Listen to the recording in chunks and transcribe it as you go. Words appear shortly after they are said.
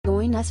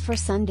us for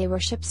Sunday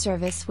worship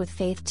service with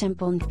Faith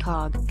Temple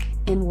Nkog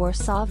in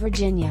Warsaw,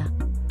 Virginia.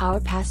 Our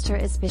pastor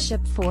is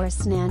Bishop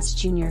Forrest Nance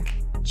Jr.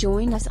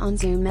 Join us on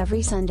Zoom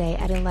every Sunday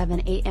at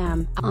 11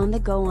 a.m. on the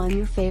go on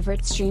your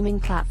favorite streaming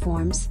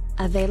platforms,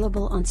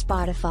 available on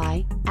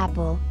Spotify,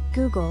 Apple,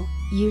 Google,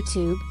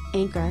 YouTube,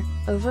 Anchor,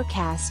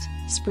 Overcast,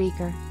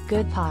 Spreaker,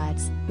 Good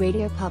Pods,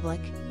 Radio Public,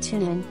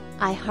 TuneIn,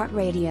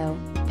 iHeartRadio,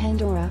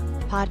 Pandora,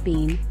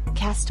 Podbean,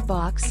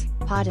 Castbox,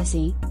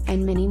 Podacy,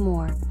 and many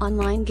more.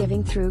 Online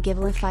giving through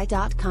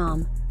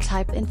Givelify.com.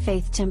 Type in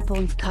Faith Temple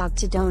Nkog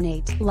to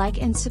donate.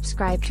 Like and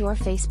subscribe to our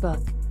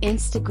Facebook,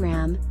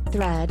 Instagram,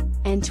 Thread,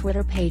 and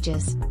Twitter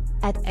pages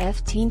at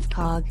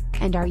ftnkog,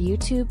 and our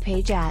YouTube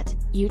page at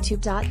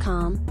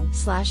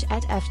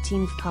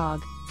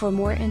youtube.com/@ftnkog. For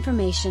more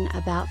information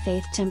about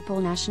Faith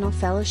Temple National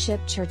Fellowship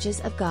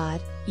Churches of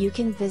God, you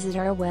can visit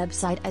our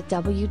website at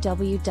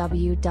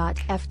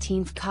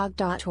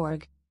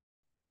www.ftnkog.org.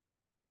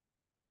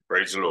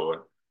 Praise the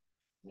Lord.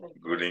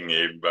 Good evening,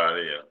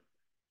 everybody.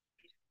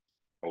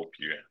 Hope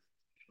you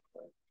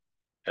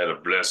had a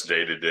blessed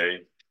day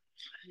today.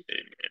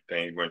 Amen.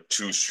 Things went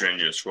too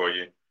strenuous for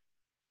you.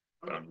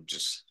 I'm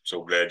just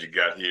so glad you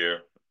got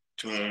here.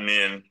 Tune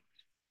in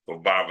for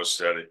Bible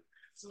study.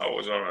 I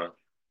was on a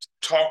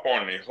talk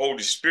on the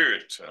Holy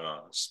Spirit,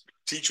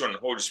 teach on the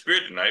Holy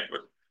Spirit tonight,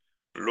 but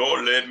the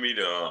Lord led me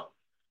to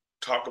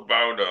talk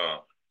about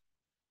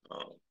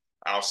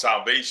our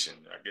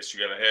salvation. I guess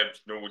you got to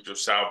know what your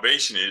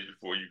salvation is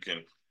before you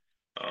can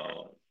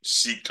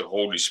seek the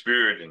Holy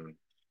Spirit and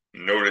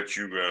know that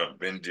you've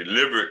been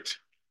delivered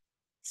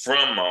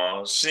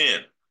from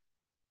sin.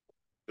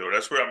 So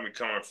that's where I'm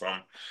coming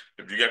from.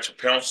 If you got your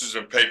pencils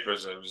and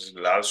papers, there's a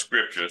lot of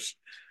scriptures.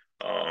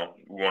 We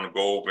want to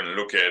go over and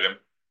look at them.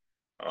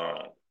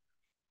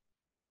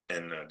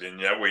 And then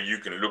that way you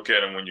can look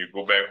at them when you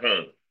go back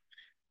home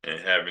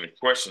and have any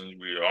questions.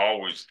 We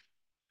always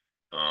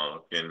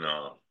can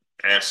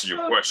answer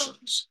your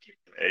questions.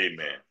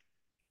 Amen.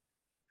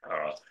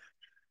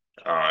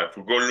 If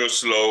we go a little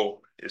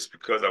slow, it's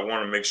because I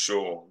want to make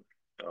sure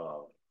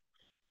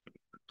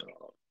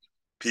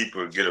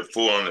people get a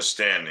full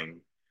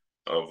understanding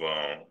of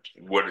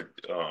what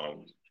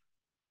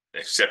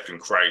accepting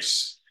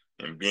Christ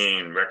and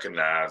being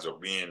recognized or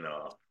being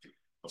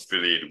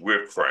affiliated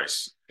with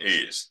Christ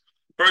is.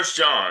 1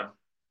 John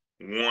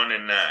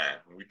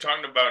 1:9. We're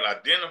talking about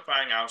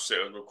identifying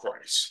ourselves with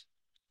Christ.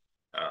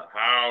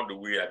 How do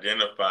we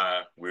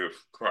identify with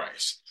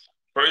Christ?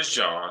 1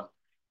 John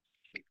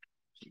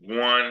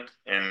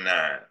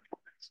 1:9.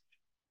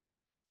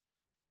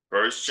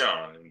 1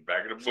 John, in the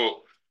back of the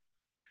book,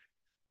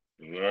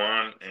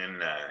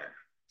 1:9.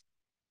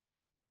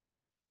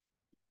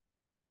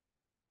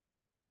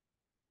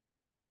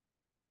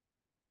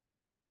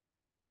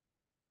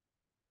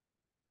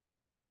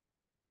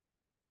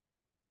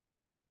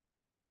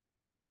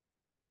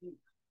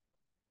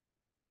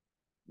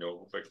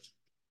 No,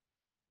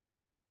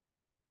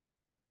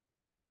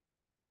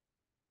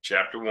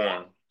 chapter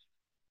 1,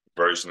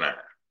 verse 9.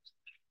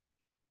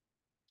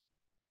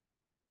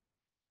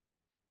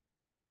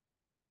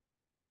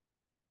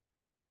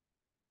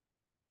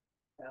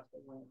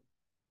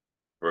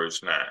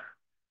 Verse 9.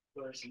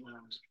 Verse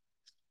 9.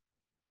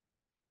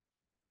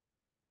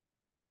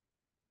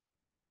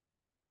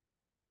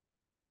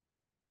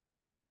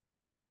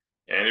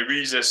 And it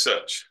reads as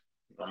such.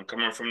 I'm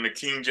coming from the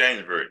King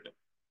James Version.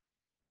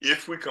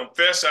 If we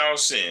confess our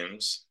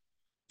sins,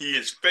 he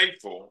is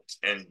faithful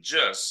and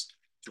just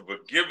to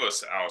forgive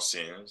us our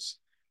sins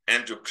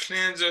and to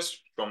cleanse us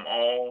from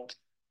all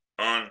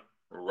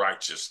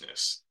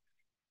unrighteousness.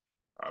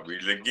 I'll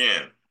read it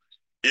again.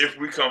 If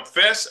we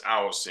confess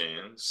our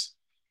sins,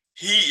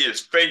 he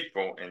is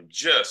faithful and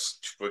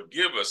just to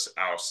forgive us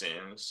our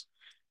sins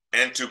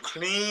and to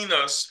clean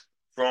us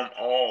from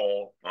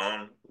all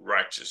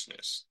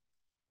unrighteousness.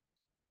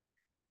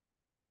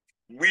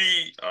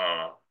 When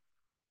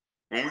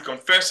we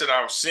confess that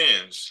our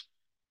sins,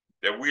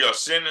 that we are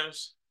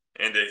sinners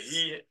and that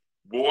he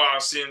bore our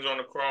sins on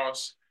the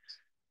cross,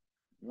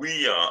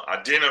 we are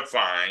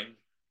identifying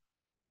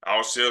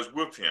ourselves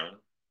with him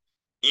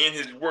in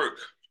his work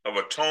of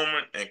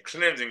atonement and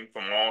cleansing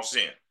from all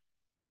sin.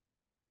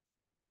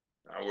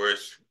 In other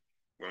words,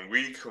 when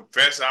we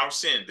confess our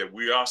sin, that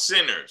we are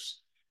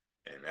sinners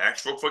and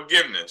ask for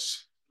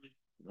forgiveness,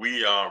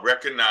 we are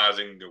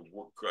recognizing the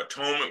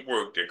atonement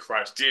work that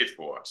Christ did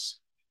for us.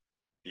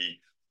 He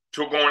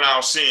took on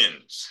our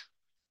sins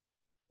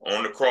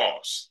on the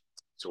cross.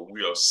 So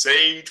we are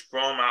saved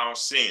from our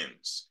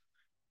sins.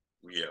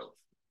 We have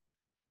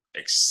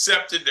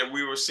accepted that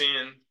we were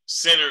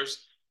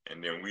sinners,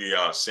 and then we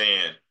are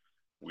saying,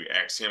 we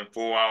ask him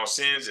for our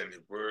sins, and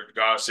the word of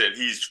God said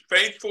he's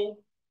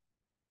faithful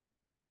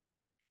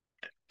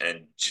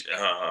and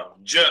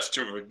just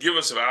to forgive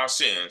us of our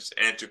sins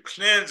and to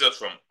cleanse us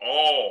from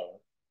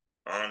all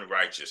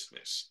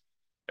unrighteousness.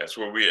 That's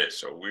where we're at.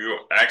 So we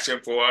are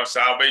asking for our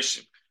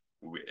salvation.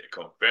 We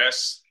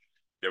confess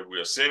that we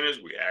are sinners.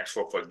 We ask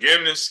for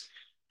forgiveness.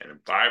 And the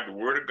Bible, the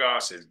word of God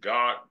says,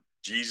 God,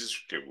 Jesus,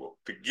 will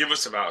forgive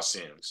us of our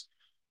sins.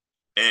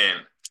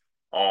 And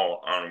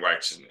all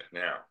unrighteousness.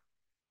 Now,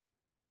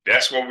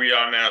 that's what we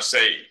are now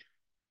saved.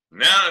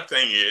 Now the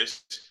thing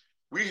is,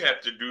 we have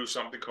to do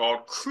something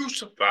called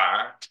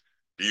crucify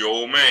the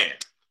old man.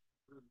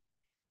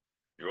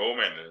 The old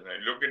man.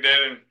 Look at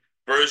that in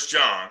 1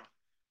 John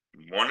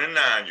 1 and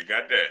 9. You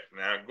got that.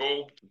 Now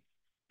go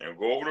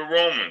over to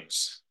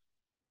Romans.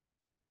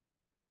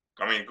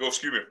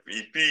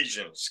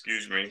 Ephesians,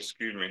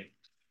 excuse me.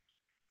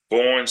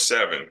 4 and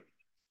 7.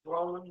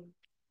 Romans.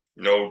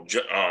 No,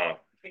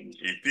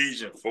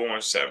 Ephesians 4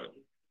 and 7.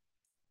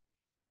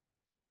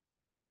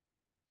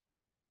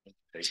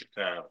 Take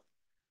your time.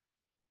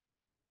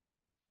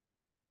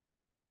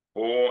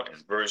 4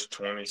 and verse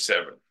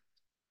 27.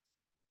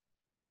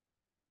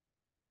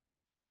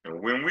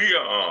 And when we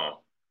are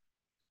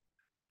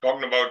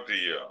talking about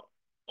the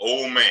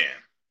old man,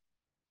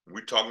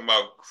 we're talking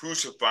about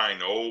crucifying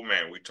the old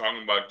man. We're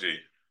talking about the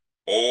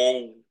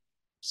old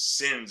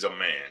sins of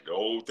man, the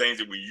old things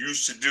that we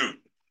used to do.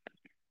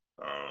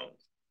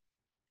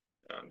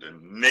 The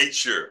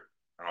nature,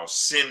 our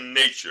sin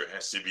nature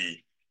has to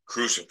be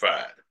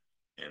crucified.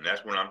 And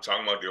that's when I'm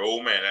talking about the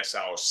old man. That's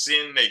our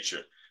sin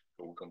nature.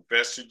 So we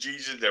confess to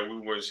Jesus that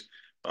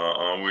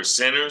we're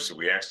sinners. So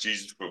we ask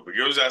Jesus to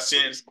forgive us our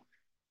sins.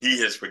 He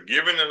has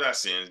forgiven us our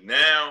sins.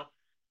 Now,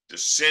 the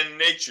sin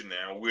nature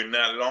now, we're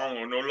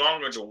no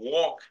longer to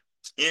walk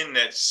in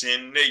that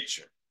sin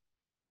nature.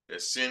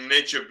 That sin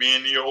nature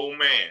being the old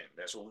man.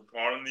 That's what we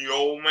call him, the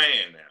old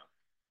man now.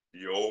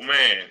 The old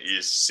man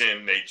is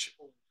sin nature.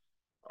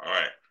 All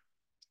right.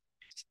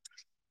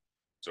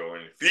 So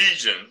in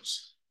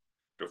Ephesians,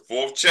 the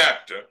 4th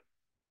chapter,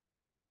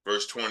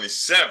 verse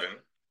 27,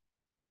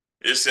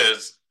 it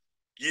says,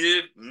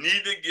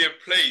 neither give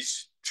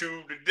place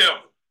to the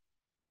devil.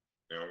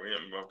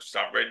 We're going to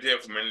stop right there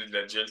for a minute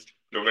and just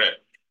look at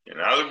it. In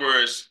other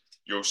words,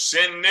 your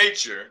sin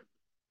nature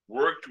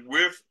worked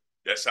with,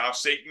 that's how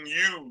Satan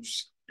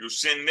used your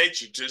sin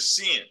nature to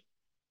sin.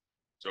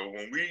 So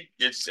when we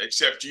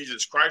accept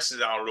Jesus Christ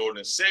as our Lord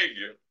and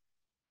Savior,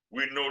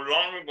 we're no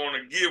longer going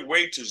to give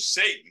way to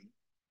Satan.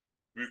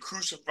 We're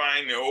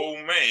crucifying the old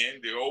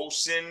man, the old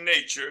sin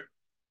nature.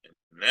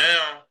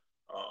 Now,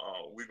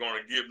 we're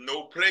going to give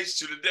no place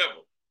to the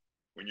devil.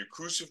 When you're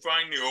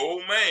crucifying the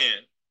old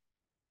man,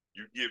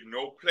 you give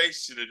no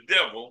place to the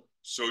devil,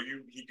 so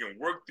he can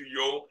work through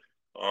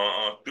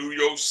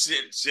your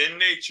sin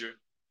nature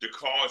to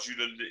cause you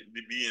to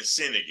be in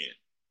sin again.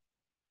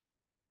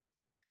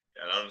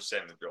 And I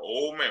understand that the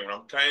old man, when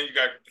I'm telling you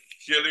got to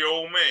kill the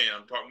old man,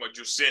 I'm talking about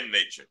your sin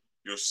nature.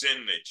 Your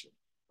sin nature.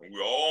 And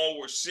we all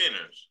were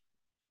sinners.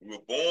 We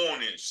were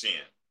born in sin.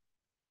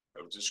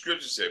 That's what the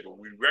scripture said. But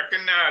we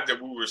recognize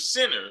that we were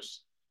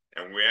sinners,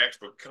 and we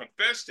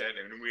confess that,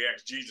 and we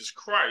ask Jesus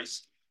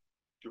Christ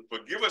to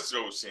forgive us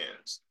those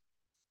sins.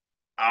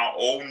 Our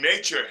old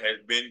nature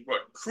has been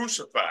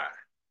crucified.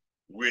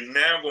 We're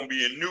now going to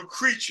be a new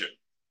creature.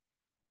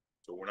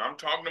 So when I'm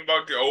talking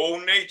about the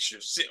old nature,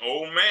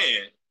 old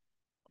man,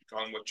 I'm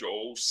talking about your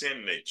old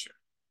sin nature.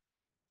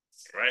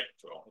 Right?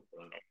 So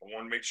I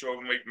want to make sure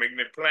I'm making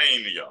it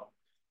plain to y'all.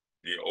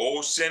 The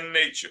old sin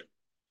nature,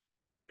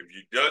 if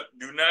you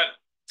do not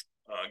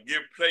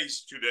give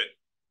place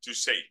to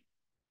Satan,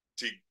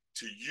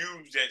 to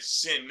use that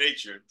sin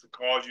nature to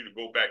cause you to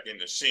go back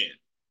into sin.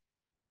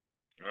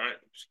 All right?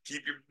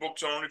 Keep your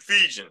books on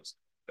Ephesians.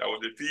 That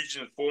was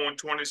Ephesians 4 and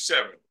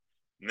 27.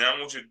 Now I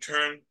want you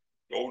to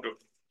go to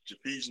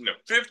Ephesians,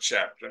 the 5th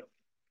chapter,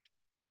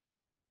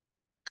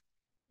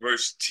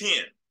 verse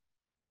 10.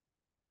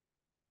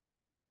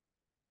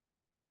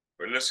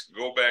 But let's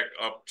go back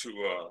up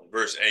to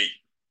verse 8.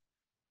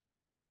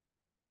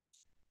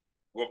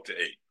 Go up to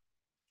 8.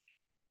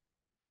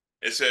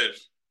 It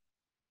says,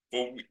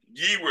 for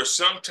ye were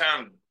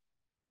sometime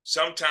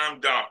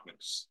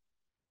darkness.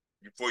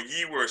 For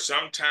ye were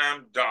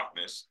sometime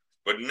darkness,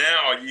 but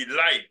now are ye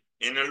light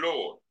in the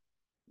Lord.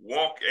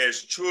 Walk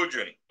as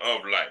children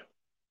of light.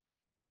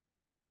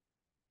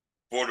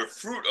 For the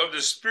fruit of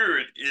the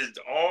Spirit is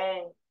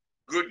all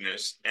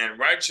goodness and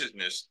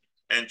righteousness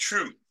and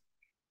truth.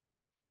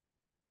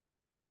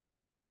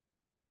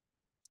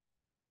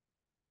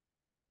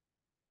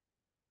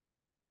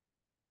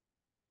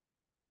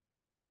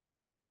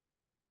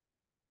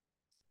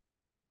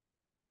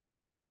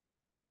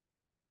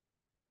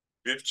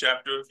 Fifth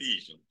chapter of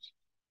Ephesians,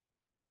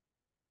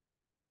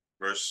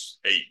 verse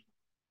 8.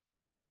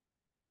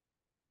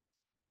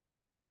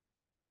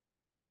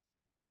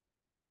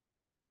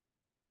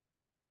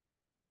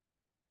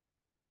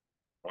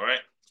 All right.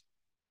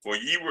 For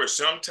ye were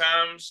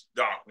sometimes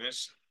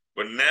darkness,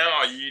 but now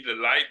are ye the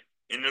light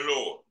in the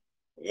Lord.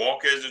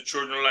 Walk as the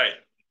children of light.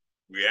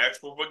 We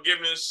ask for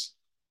forgiveness.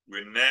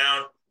 We're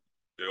now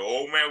the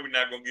old man. We're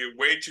not going to give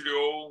way to the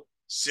old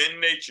sin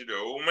nature, the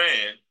old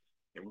man,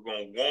 and we're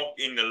going to walk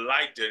in the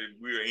light that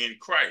we are in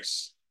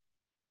Christ.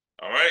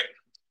 All right?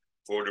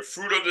 For the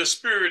fruit of the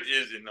Spirit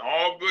is in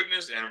all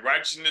goodness and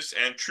righteousness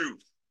and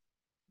truth.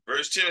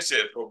 Verse 10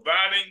 says,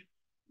 providing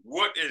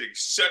what is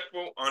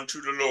acceptable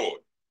unto the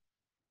Lord.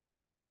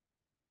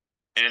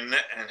 And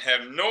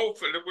have no,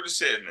 look what it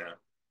says now,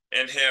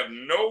 and have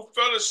no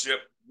fellowship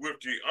with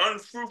the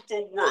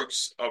unfruitful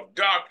works of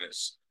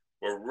darkness,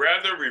 but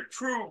rather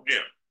reprove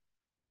them.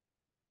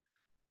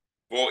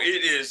 For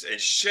it is a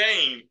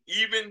shame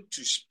even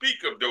to speak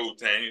of those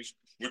things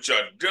which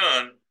are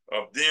done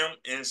of them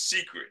in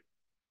secret.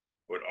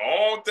 But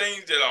all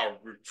things that are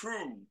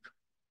reproved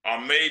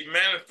are made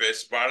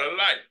manifest by the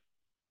light.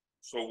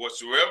 So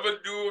whatsoever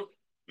doeth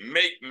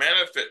make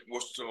manifest,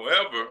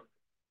 whatsoever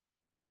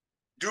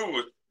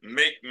doeth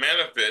make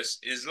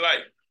manifest is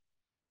light.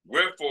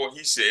 Wherefore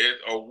he said,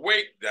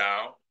 awake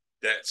thou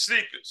that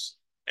sleepest,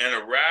 and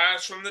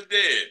arise from the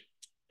dead,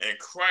 and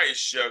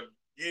Christ shall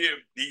give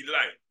thee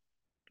light.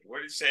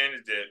 What he's saying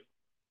is that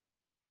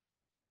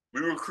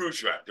we were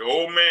crucified. The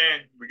old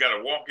man, we got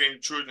to walk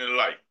in truth and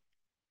light.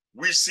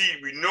 We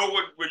know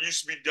what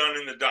used to be done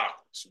in the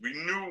darkness. We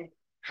knew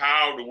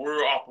how the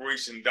world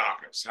operates in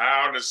darkness,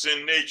 how the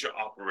sin nature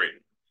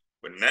operated.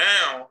 But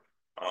now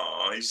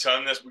he's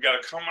telling us we got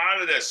to come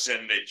out of that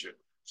sin nature.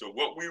 So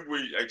what we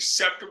were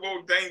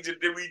acceptable things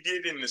that we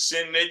did in the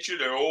sin nature,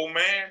 the old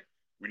man,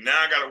 we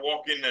now got to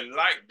walk in the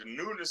light, the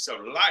newness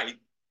of light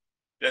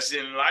that's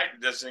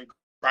in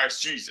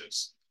Christ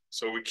Jesus.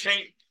 So we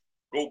can't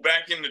go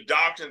back in the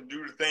darkness and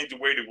do the things the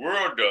way the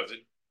world does it.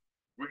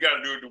 We got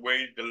to do it the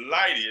way the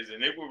light is,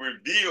 and it will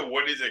reveal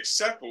what is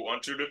acceptable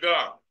unto the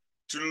God,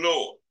 to the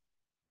Lord.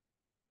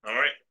 All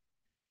right.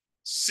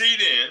 See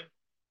then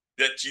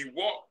that ye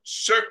walk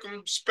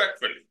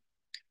circumspectly,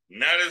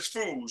 not as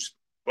fools,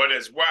 but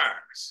as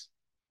wise.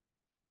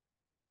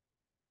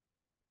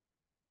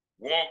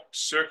 Walk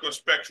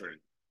circumspectly,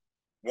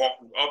 walk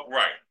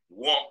upright,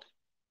 walk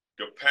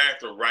the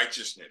path of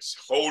righteousness,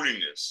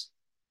 holiness.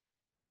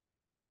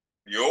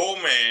 The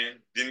old man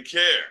didn't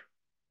care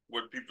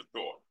what people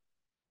thought.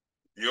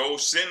 The old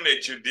sin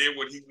nature did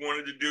what he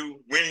wanted to do,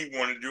 when he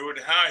wanted to do it,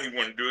 how he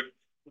wanted to do it,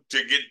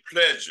 to get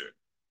pleasure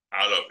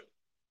out of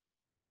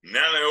it.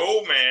 Now the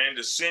old man,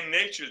 the sin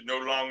nature is no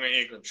longer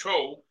in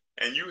control,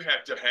 and you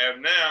have to have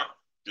now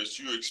that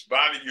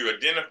you're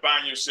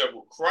identifying yourself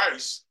with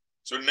Christ.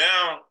 So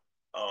now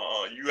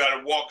you got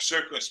to walk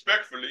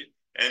circumspectly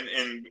and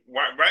in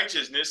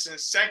righteousness and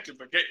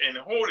sanctification and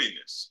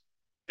holiness.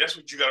 That's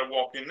what you got to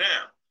walk in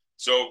now.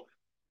 So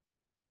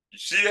you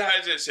see how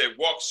it said,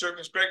 walk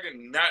circumspectly,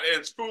 not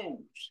as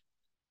fools.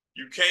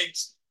 You can't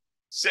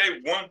say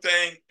one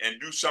thing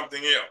and do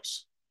something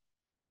else,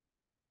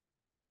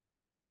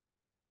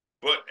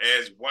 but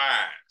as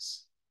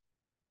wise.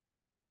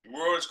 The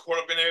world is caught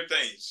up in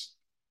everything.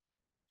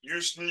 You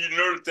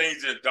know the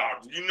things that are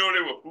dark. You know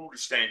they were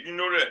foolish things. You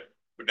know that,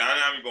 but now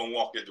you're going to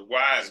walk as a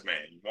wise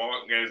man. You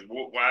walk as a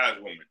wise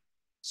woman,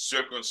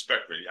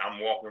 circumspectly. I'm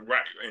walking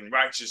right in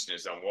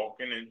righteousness. I'm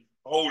walking in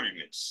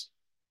holiness.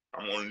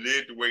 I'm going to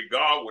live the way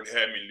God would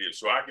have me live,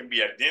 so I can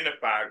be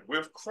identified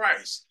with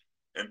Christ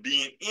and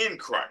being in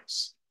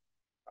Christ.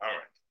 All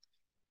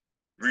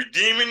right.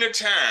 Redeeming the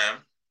time,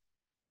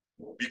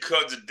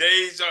 because the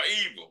days are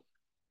evil.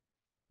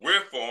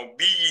 Wherefore,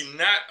 be ye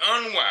not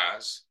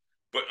unwise,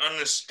 but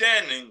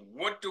understanding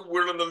what the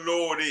will of the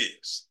Lord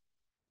is.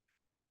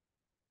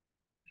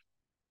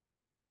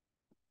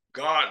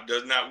 God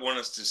does not want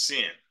us to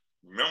sin.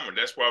 Remember,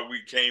 that's why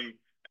we came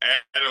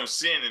Adam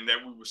sin, and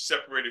that we were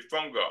separated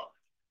from God.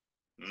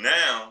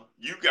 Now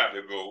you got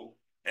to go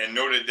and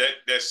know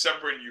that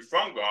separated you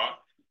from God.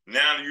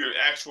 Now you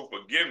ask for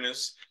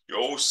forgiveness. Your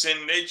old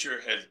sin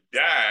nature has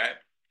died,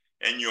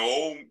 and the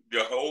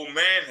old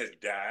man has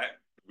died,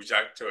 which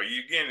I tell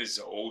you again is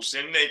the old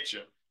sin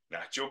nature,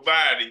 not your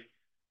body.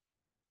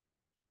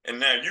 And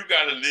now you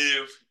got to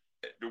live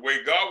the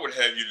way God would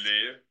have you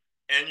live,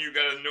 and you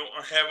got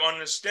to have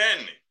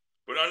understanding.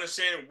 But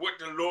understanding what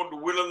the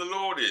will of the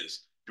Lord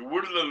is. The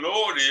will of the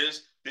Lord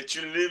is that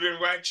you live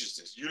in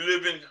righteousness. You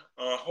live in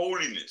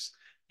holiness.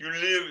 You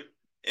live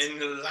in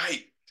the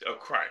light of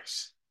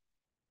Christ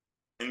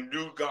and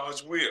do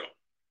God's will.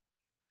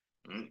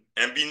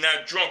 And be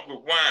not drunk with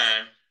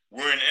wine,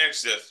 wherein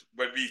excess,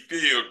 but be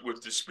filled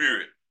with the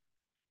Spirit.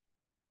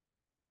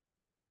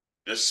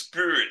 The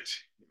Spirit,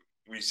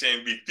 we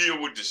saying be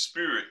filled with the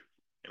Spirit,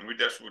 and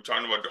that's what we're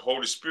talking about, the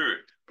Holy Spirit.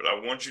 But I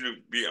want you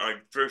to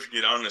first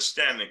get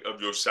understanding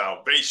of your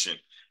salvation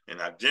and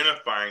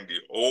identifying the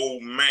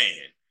old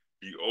man,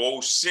 the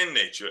old sin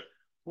nature,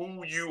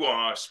 who you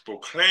are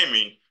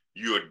proclaiming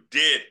you're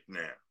dead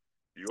now.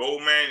 The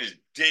old man is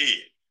dead.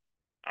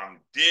 I'm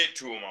dead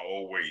to my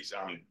old ways.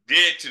 I'm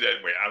dead to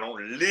that way. I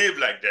don't live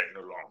like that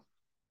no longer.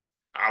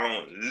 I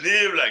don't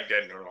live like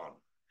that no longer.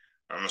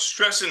 I'm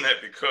stressing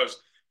that because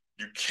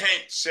you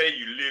can't say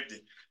you lived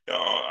it.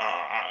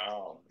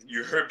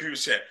 You heard people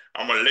say,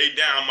 I'm going to lay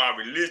down my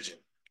religion.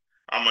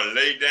 I'm going to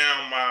lay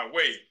down my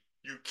way.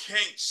 You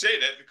can't say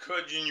that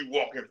because then you're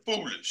walking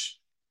foolish.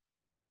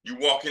 You're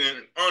walking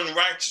in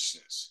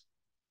unrighteousness.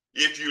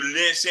 If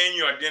you're saying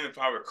you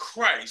identify with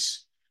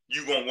Christ,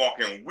 you're going to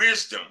walk in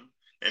wisdom,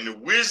 and the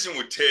wisdom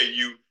would tell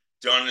you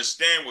to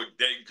understand what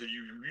they, because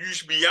you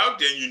used to be out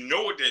there and you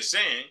know what they're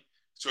saying.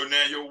 So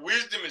now your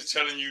wisdom is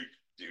telling you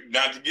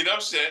not to get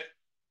upset,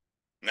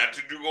 not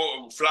to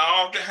fly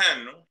off the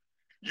handle.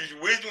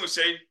 Your wisdom would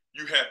say,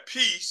 you have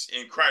peace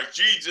in Christ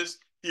Jesus.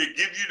 He'll give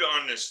you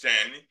the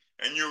understanding,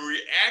 and you'll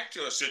react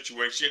to a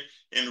situation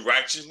in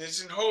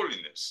righteousness and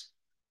holiness,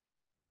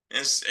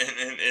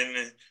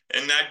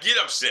 and not get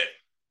upset,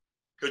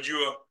 because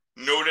you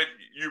know that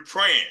you're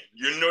praying.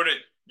 You know that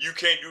you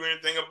can't do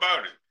anything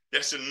about it.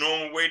 That's the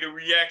normal way the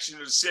reaction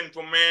of the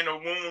sinful man or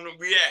woman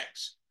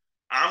reacts.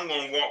 I'm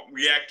going to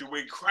react the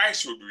way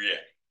Christ would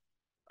react.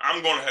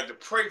 I'm going to have to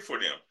pray for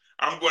them.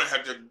 I'm going to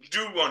have to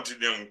do unto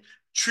them,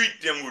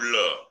 treat them with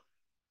love.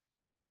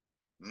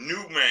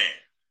 New man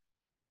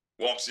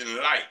walks in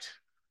light.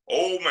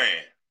 Old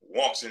man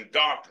walks in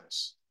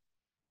darkness.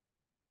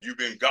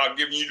 God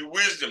giving you the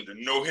wisdom to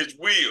know his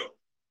will,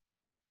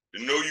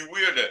 to know you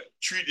will, to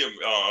treat them,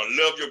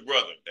 love your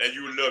brother as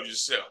you would love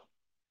yourself.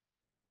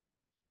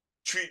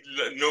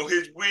 Know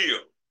his will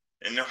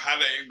and know how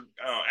to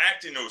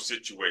act in those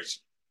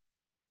situations.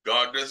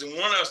 God doesn't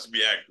want us to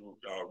be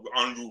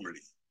unruly.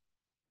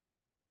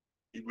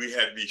 We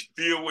have to be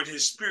filled with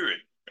his spirit.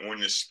 And when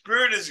the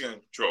spirit is in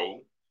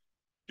control,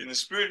 then the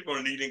spirit is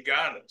going to lead and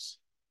guide us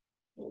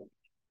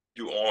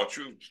to all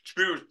truth. The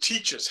spirit will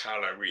teach us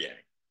how to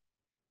react.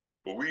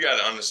 But we got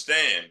to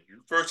understand,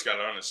 you first got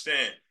to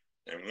understand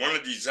and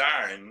want to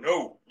desire and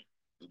know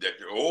that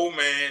the old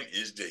man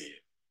is dead.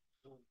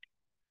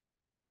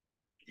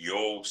 The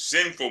old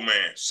sinful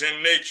man,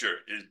 sin nature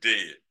is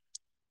dead.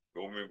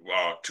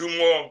 Two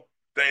more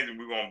things that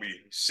we're going to be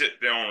sit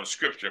there on the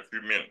scripture in a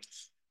few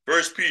minutes.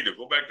 1 Peter,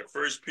 go back to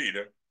 1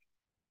 Peter.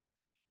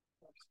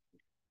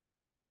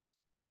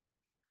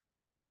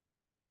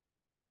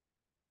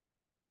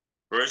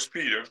 First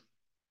Peter.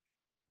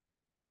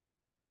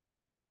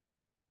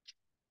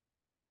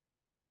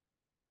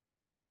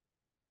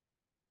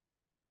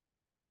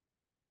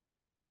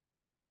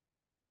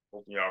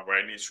 Hope y'all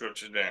write these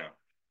scriptures down.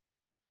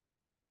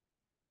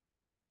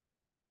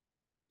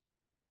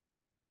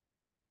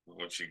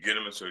 Once you get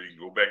them, so you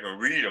go back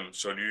and read them,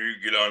 so you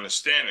get an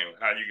understanding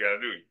of how you got to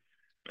do it.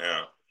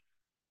 Now,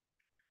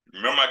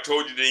 remember I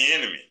told you the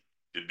enemy,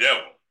 the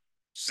devil,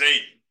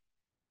 Satan.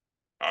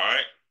 All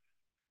right?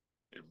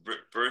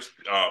 First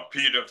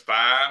Peter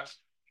 5,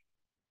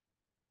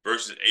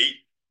 verses 8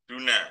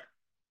 through 9.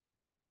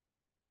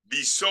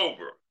 Be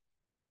sober.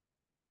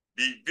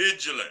 Be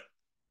vigilant.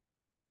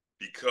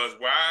 Because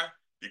why?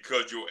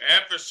 Because your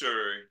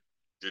adversary,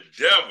 the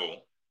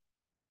devil,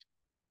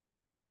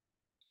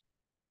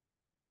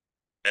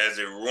 as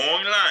a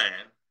roaring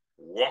lion,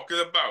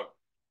 walketh about,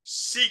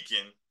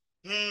 seeking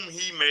whom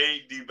he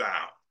may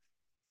devour.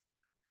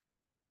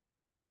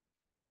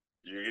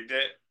 You get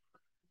that?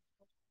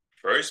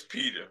 1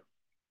 Peter,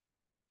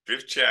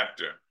 5th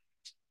chapter.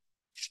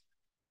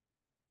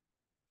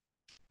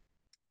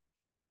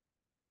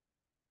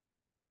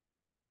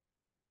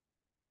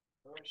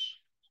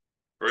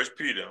 First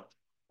Peter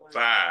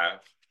 5,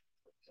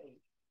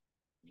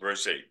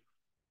 verse 8.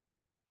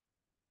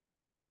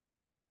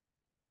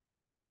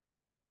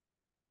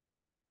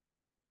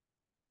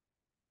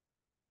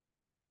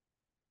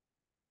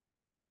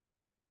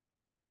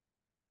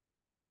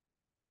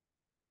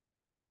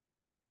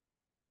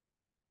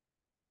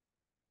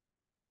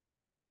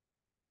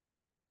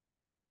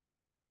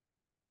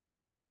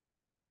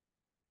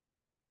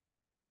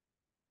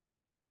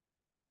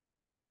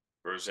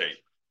 Verse 8.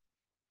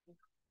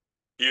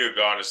 Here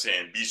God is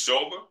saying, be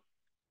sober,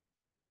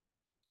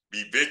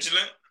 be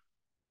vigilant.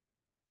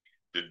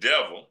 The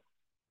devil,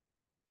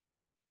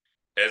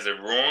 as a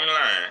roaring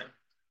lion,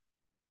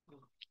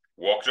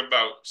 walks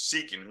about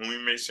seeking whom he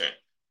may send.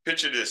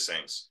 Picture this,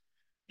 saints.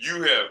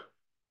 You have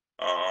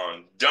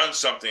done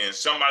something and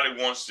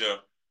somebody wants to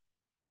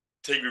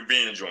take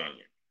revenge on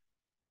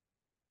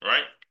you,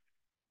 right?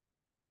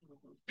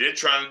 They're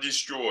trying to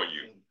destroy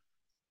you.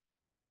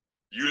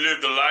 You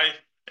lived a life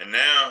and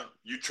now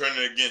you turn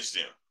it against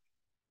them.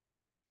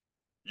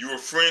 You were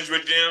friends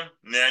with them,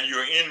 now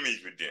you're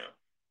enemies with them.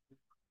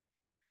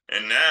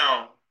 And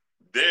now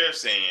they're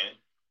saying,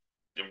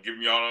 I'm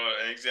giving y'all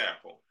an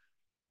example.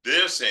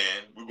 They're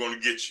saying, we're going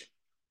to get you.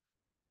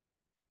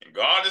 And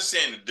God is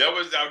saying the devil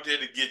is out there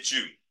to get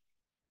you.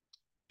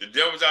 The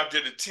devil's out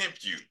there to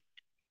tempt you.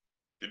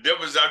 The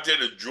devil's out there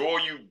to draw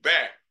you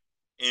back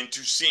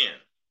into sin.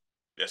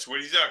 That's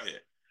what he's out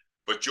there.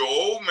 But your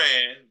old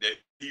man that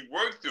he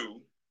worked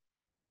through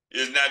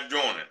is not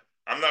doing it.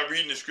 I'm not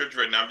reading the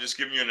scripture right now. I'm just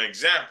giving you an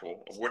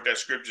example of what that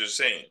scripture is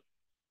saying.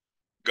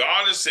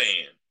 God is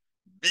saying,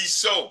 be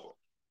sober.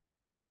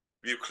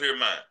 Be of clear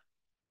mind.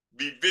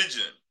 Be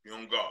vigilant. Be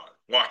on guard.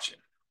 Watching.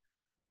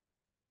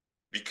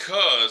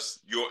 Because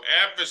your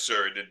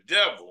adversary, the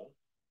devil,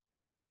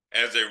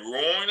 as a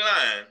roaring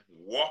lion,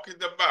 walketh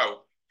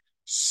about,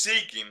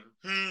 seeking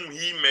whom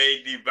he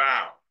may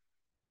devour.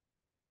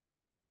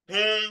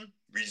 Whom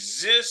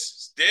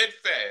resist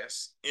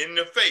steadfast in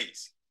the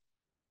faith.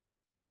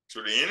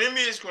 So the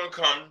enemy is going to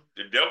come,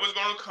 the devil is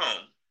going to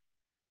come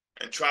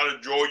and try to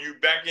draw you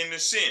back into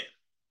sin.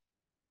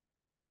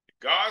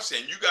 God's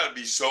saying you got to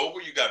be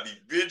sober, you got to be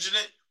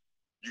vigilant,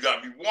 you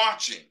got to be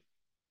watching.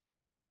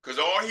 Because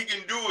all he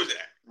can do is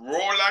roar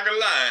like a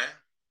lion,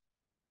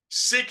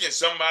 seeking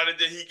somebody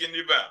that he can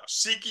devour,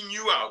 seeking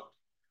you out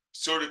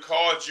so to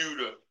cause you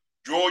to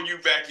draw you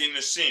back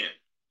into sin.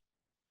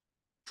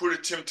 Put a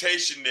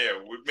temptation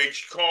there, which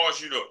makes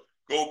cause you to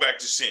go back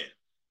to sin.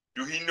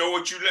 Do he know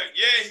what you left?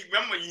 Yeah,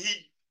 remember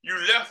you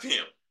left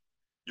him.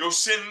 Your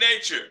sin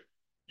nature,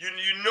 you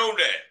know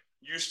that.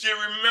 You still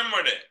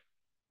remember that.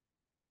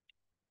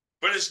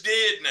 But it's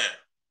dead now.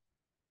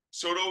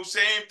 So those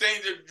same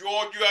things that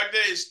draw you out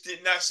there is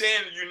not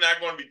saying that you're not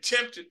going to be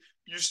tempted.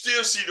 You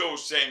still see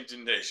those same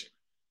temptations.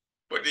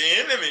 But the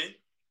enemy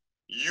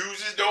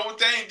uses those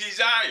things,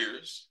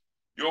 desires,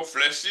 your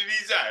fleshly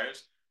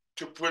desires,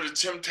 to put a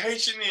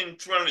temptation in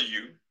front of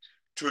you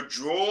to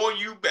draw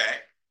you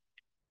back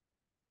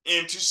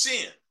into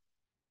sin.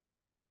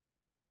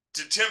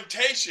 The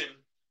temptation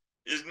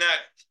is not,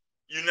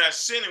 you're not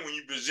sinning when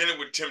you present it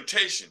with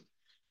temptation.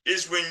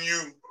 It's when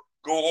you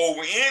go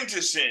over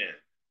into sin.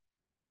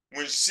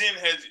 When sin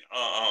has,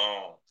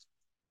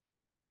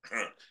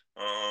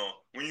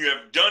 when you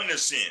have done the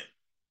sin,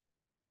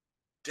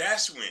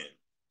 that's when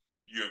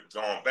you've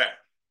gone back.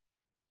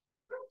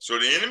 So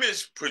the enemy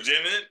is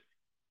presented,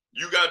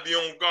 you got to be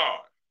on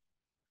guard.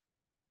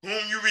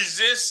 Whom you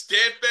resist,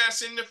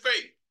 steadfast in the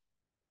faith.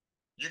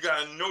 You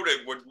got to know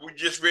that what we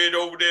just read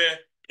over there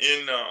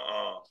in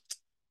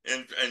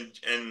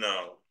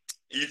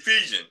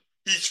Ephesians,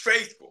 he's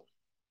faithful.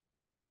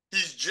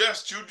 He's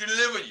just to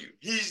deliver you.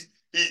 He's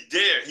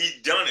there.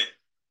 He's done it.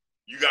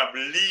 You got to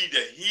believe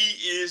that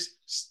he is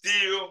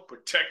still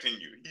protecting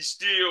you. He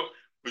still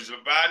was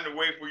providing a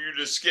way for you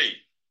to escape.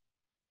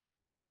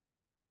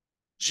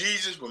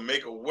 Jesus will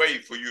make a way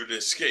for you to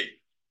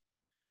escape.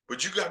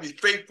 But you got to be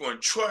faithful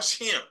and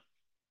trust him.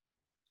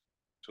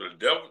 So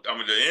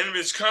the enemy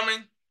is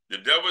coming, the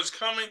devil is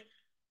coming,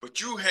 but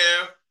you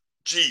have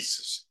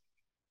Jesus.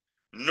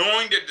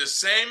 Knowing that the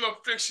same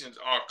afflictions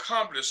are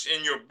accomplished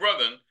in your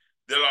brethren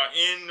that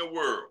are in the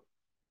world.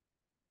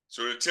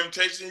 So the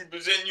temptation he's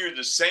presenting you is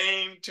the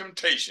same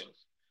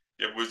temptations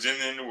that was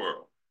in the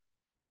world.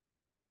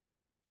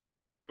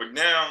 But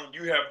now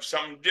you have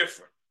something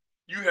different.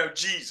 You have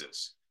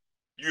Jesus.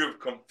 You have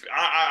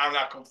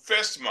I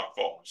confess my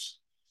faults.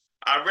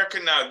 I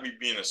recognize me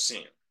being a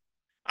sin.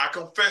 I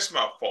confess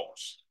my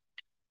faults.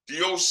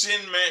 The old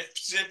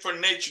sinful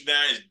nature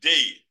now is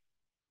dead.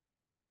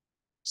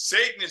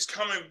 Satan is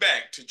coming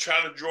back to try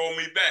to draw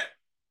me back.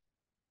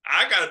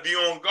 I got to be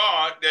on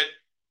guard that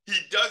he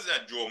does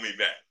not draw me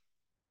back.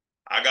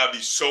 I got to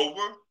be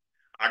sober.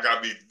 I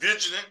got to be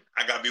vigilant.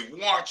 I got to be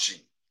watching,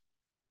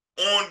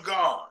 on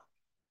guard,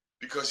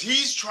 because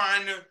he's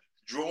trying to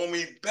draw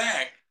me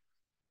back.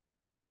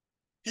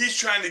 He's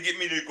trying to get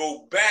me to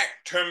go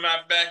back, turn my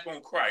back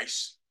on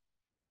Christ,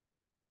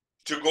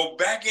 to go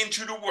back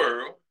into the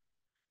world,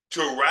 to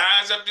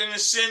rise up in the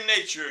sin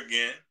nature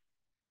again,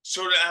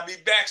 so that I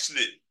be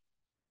backslidden.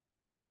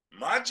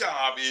 My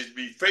job is to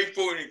be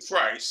faithful in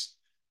Christ,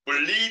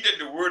 believe that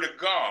the word of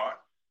God,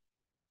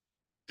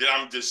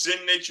 that the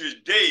sin nature is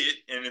dead,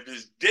 and if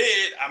it's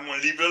dead, I'm going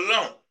to leave it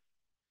alone.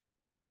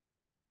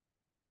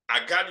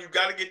 You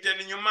got to get that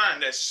in your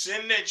mind, that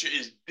sin nature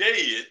is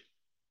dead,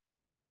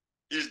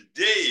 is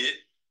dead,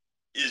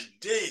 is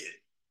dead.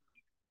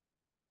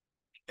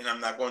 And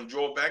I'm not going to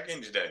draw back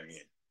into that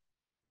again.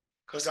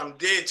 Because I'm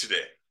dead to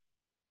that.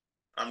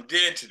 I'm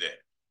dead to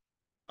that.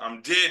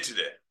 I'm dead to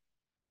that.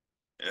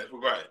 And that's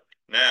what right.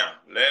 Now,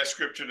 last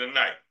scripture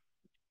tonight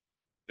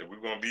that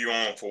we're going to be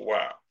on for a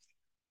while.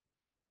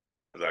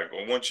 Like,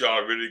 I want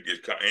y'all to really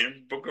get in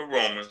the book of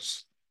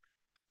Romans,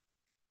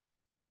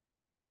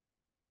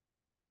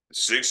 the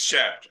 6th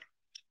chapter,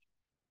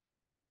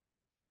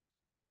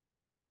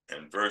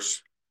 and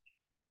verse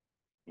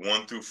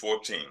 1 through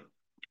 14.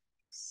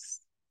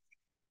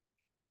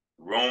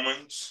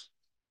 Romans,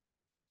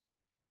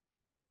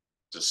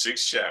 the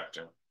 6th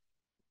chapter,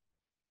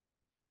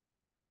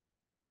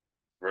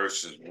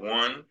 verses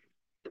 1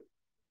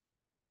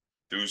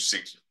 through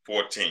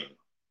 14.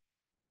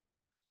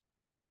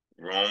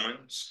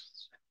 Romans.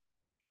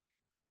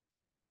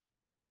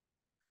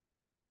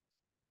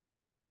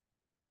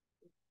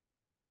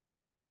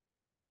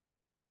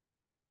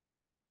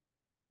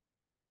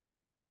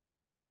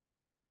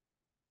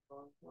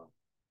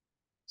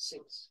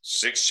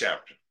 Sixth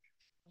chapter.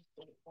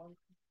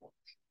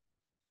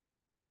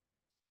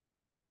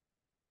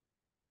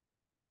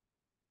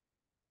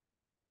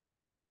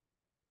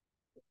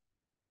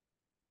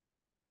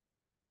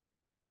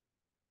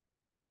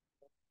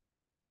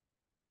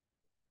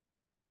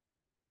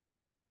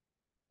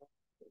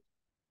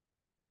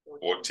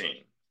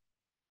 (14).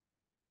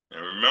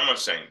 And remember,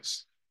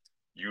 saints,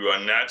 you are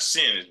not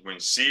sinners when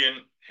sin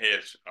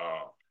has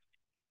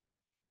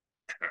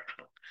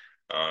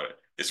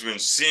it's when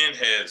sin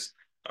has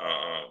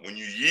when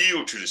you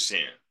yield to the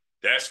sin,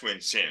 that's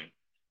when sin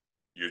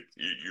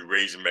you're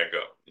raising back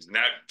up. It's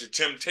not the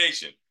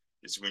temptation,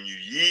 it's when you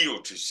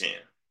yield to sin.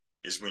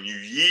 It's when you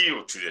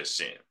yield to that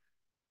sin.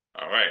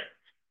 All right.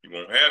 You're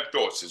gonna have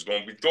thoughts. There's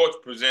gonna be thoughts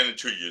presented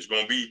to you. It's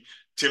gonna be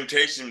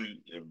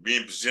temptation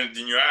being presented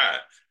in your eye.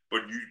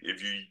 But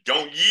if you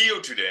don't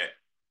yield to that,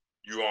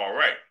 you're all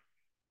right.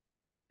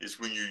 It's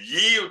when you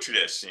yield to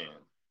that sin,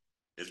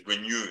 it's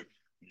when you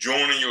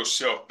joining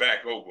yourself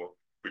back over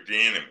with the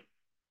enemy,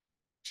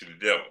 to the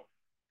devil.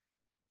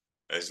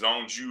 As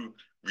long as you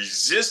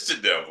resist the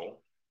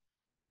devil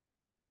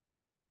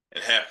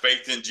and have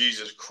faith in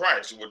Jesus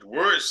Christ, what the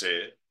word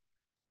said,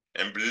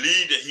 and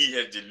believe that he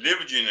has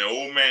delivered you and the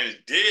old man is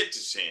dead to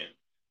sin,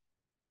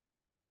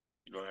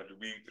 you don't have to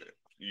be,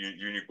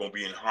 you're going to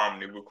be in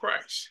harmony with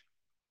Christ.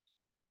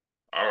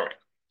 All right.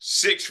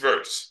 6th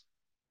verse.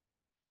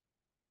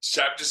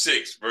 Chapter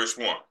 6, verse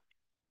 1.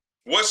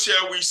 What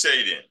shall we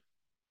say then?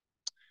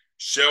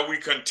 Shall we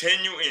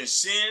continue in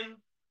sin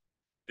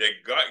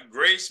that God,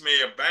 grace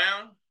may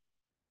abound?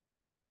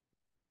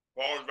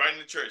 Paul is writing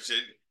to the church,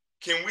 said,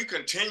 can we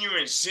continue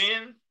in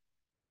sin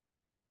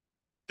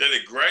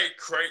that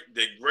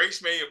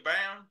grace may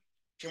abound?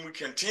 Can we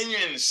continue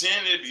in sin?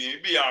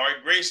 It'd be all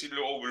right, grace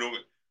will overlook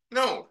it.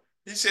 No,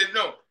 he said,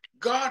 no,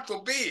 God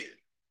forbid.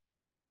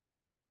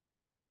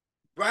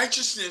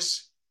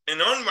 Righteousness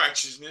and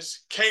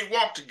unrighteousness can't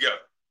walk together.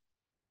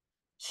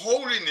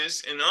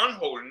 Holiness and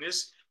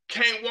unholiness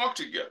can't walk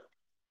together.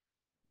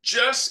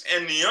 Just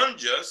and the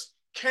unjust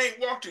can't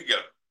walk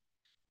together.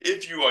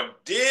 If you are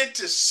dead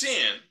to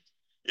sin,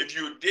 if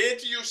you're dead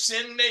to your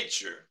sin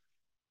nature,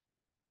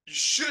 you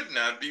should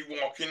not be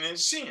walking in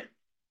sin.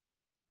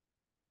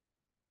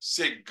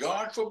 Say,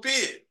 God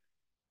forbid.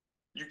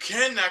 You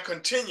cannot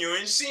continue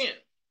in sin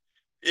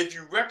if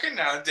you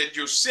recognize that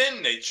your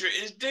sin nature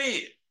is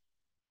dead.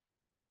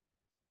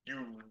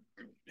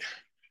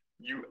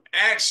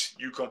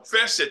 You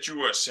confess that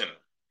you are a sinner.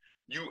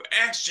 You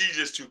ask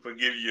Jesus to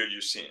forgive you of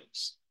your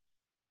sins.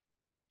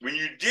 When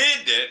you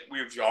did that,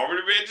 we've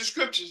already read the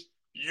scriptures,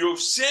 your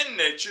sin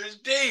nature is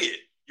dead.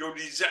 Your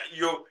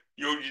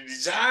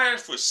desire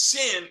for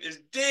sin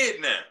is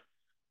dead now.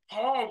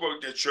 Paul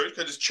wrote to the church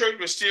because the church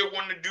was still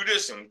wanting to do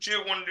this and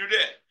still wanting to do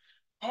that.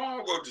 Paul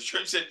wrote to the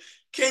church and said,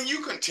 can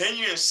you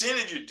continue in sin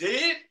if you're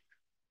dead?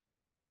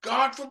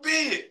 God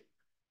forbid.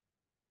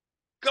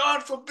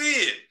 God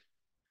forbid.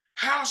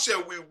 How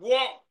shall we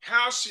walk?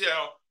 How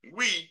shall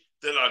we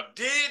that are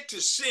dead to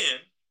sin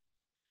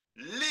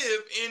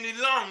live any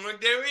longer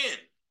therein?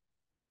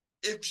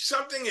 If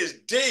something is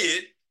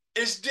dead,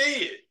 it's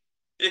dead.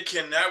 It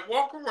cannot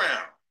walk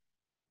around.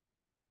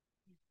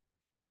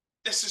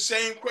 That's the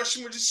same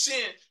question with the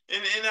sin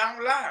in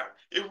our life.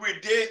 If we're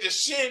dead to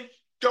sin,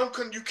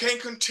 you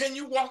can't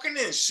continue walking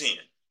in sin.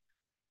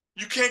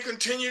 You can't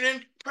continue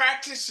in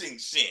practicing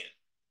sin.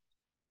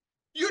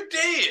 You're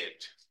dead.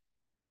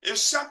 If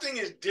something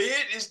is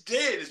dead, it's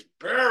dead. It's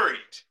buried.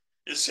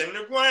 It's in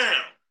the ground.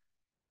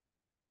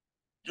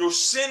 Your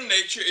sin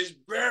nature is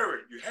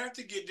buried. You have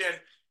to get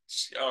that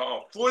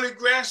fully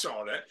grasp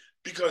on that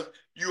because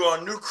you are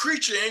a new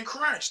creature in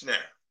Christ now.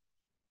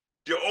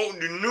 The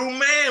new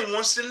man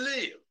wants to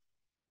live.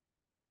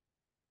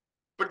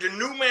 But the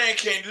new man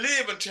can't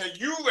live until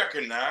you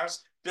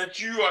recognize that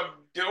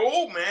the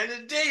old man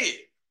is dead.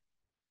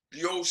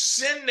 The old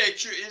sin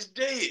nature is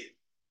dead.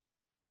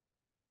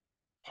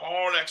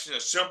 Paul asking a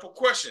simple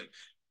question.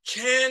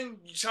 Can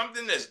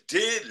something that's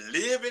dead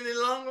live any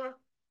longer?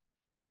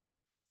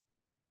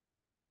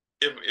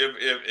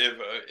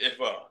 If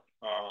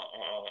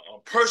a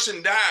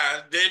person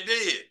dies, they're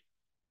dead.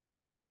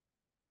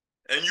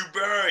 And you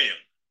bury him.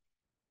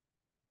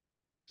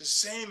 The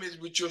same is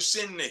with your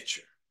sin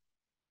nature.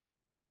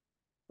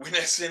 When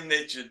that sin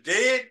nature is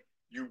dead,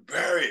 you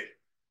bury it.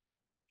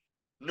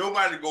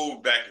 Nobody goes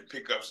back and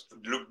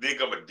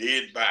dig up a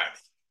dead body.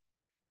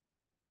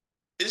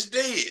 It's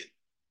dead.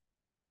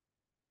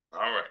 All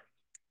right.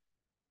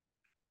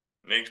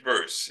 Next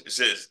verse. It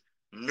says,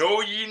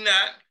 know ye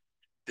not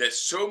that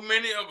so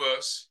many of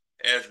us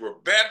as were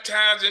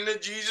baptized into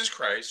Jesus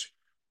Christ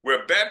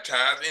were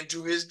baptized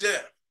into his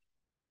death?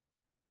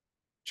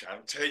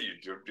 Trying to tell you,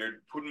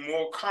 they're putting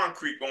more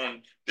concrete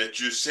on that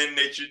your sin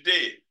nature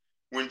dead.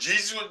 When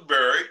Jesus was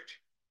buried,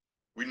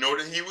 we know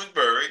that he was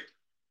buried.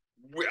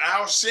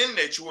 Our sin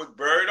nature was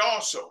buried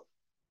also.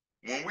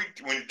 When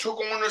he took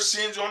on the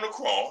sins on the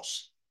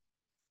cross,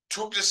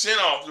 took the sin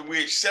off, and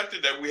we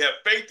accepted that, we have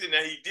faith in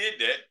that he did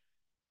that.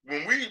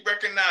 When we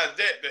recognize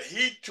that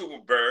he too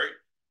was buried,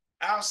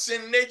 our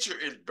sin nature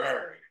is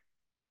buried.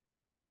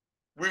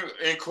 We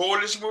in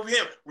coalition with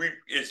him.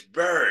 It's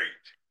buried.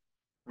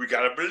 We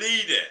gotta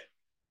believe that.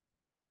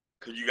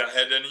 Because you gotta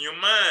have that in your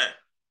mind.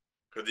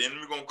 Because the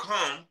enemy gonna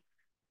come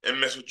and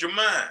mess with your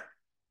mind.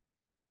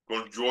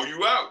 Gonna draw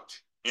you out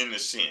in the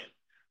sin.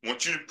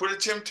 Want you to put a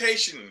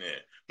temptation in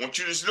there. Want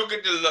you to look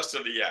at the lust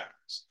of the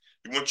eyes.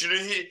 He wants you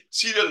to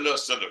see the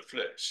lust of the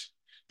flesh.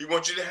 He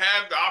wants you to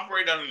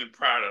operate under the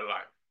pride of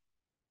life.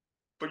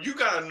 But you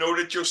got to know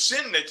that your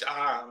sin nature,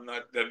 I'm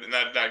not going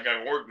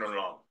to work no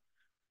longer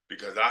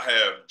because I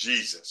have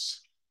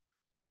Jesus.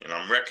 And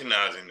I'm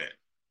recognizing that.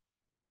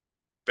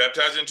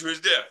 Baptized into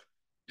his death.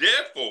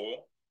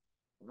 Therefore,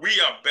 we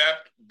are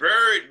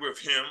buried with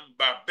him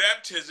by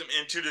baptism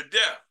into the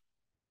death.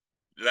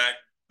 Like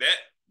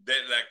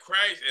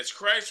Christ, as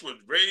Christ was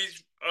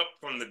raised up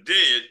from the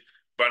dead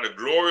by the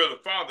glory of the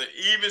Father,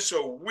 even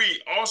so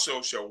we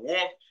also shall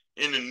walk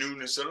in the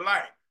newness of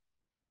life.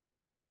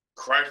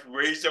 Christ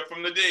raised up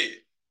from the dead.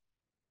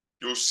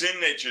 Your sin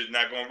nature is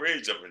not going to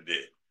raise up in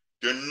dead.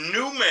 The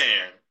new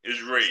man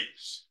is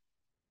raised.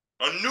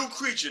 A new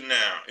creature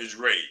now is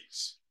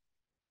raised.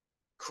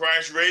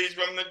 Christ raised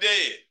from the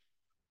dead.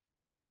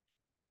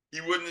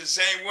 He wasn't the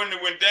same one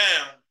that went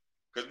down,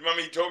 because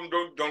remember he told him,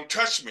 don't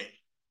touch me,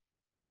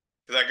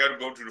 because I got to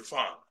go to the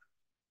Father.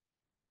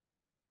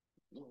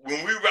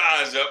 When we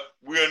rise up,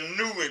 we are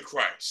new in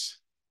Christ.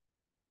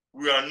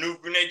 We are new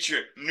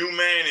nature, new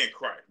man in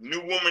Christ,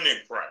 new woman in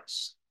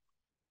Christ.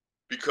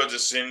 Because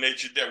of sin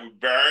nature that we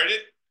buried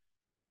it,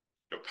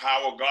 the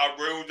power of God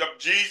rose up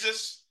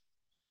Jesus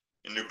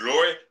in the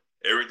glory,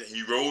 everything.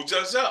 He rose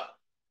us up.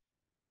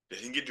 That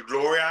he can get the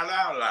glory out of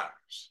our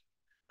lives.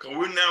 Because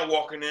we're now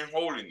walking in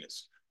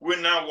holiness. We're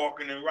now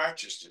walking in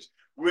righteousness.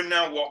 We're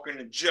now walking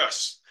in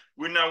just.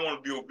 We now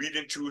want to be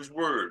obedient to his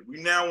word.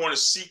 We now want to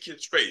seek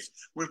his face.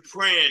 We're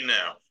praying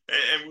now.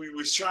 And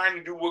we're trying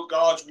to do what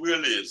God's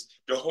will is.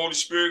 The Holy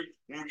Spirit,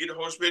 when we get the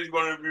Holy Spirit, he's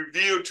going to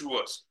reveal to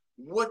us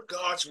what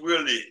God's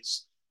will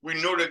is.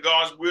 We know that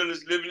God's will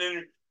is living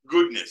in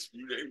goodness.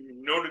 You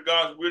know that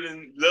God's will is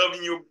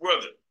loving your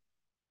brother.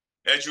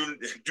 As you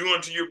do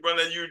unto your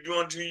brother, you do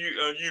unto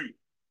you.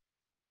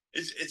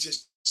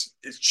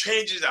 It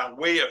changes our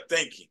way of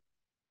thinking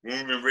when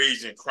we've been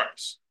raised in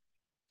Christ.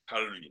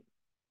 Hallelujah.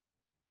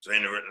 So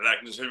in the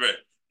likeness of it,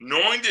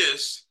 knowing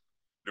this,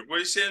 look what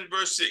he said in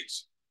verse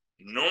 6.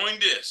 Knowing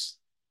this,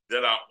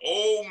 that our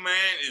old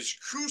man is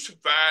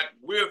crucified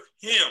with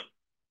him.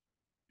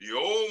 The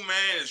old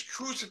man is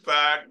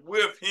crucified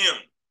with him.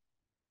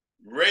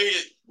 Ray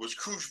was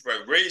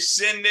crucified. Ray's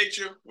sin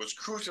nature was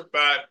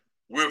crucified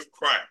with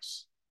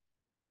Christ.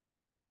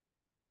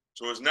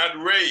 So it's not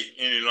Ray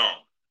any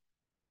longer.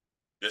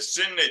 The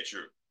sin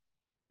nature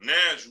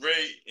now is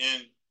Ray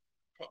in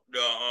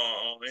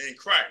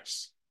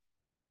Christ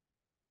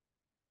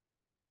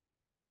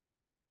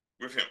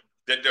with him.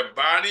 That the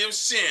body of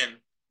sin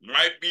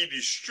might be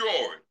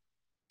destroyed,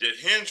 that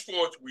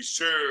henceforth we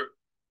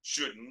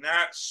should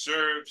not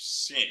serve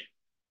sin.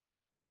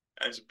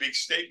 That's a big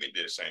statement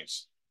there,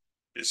 saints.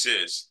 It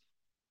says,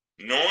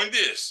 knowing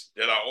this,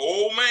 that our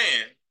old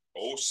man,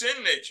 old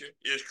sin nature,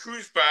 is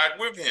crucified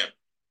with him,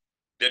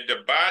 that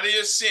the body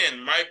of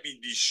sin might be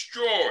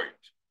destroyed,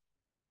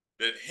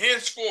 that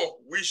henceforth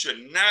we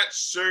should not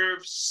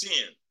serve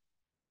sin.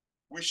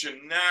 We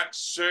should not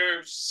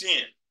serve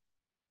sin.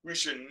 We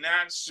should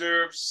not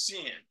serve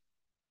sin.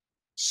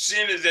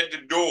 Sin is at the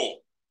door.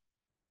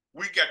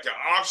 We got the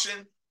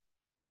option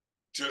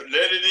to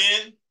let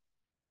it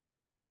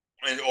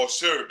in or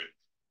serve it.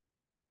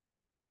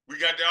 We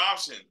got the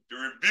option to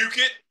rebuke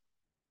it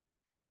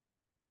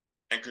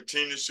and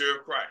continue to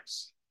serve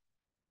Christ.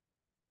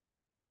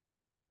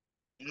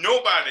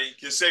 Nobody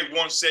can say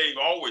once saved,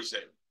 always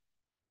saved.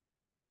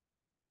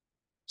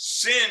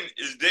 Sin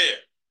is there.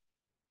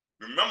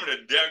 Remember,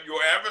 the devil,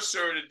 your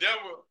adversary, the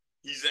devil,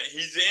 he's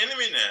the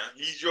enemy now.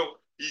 He's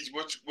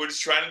what he's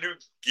trying to do,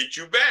 get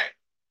you back.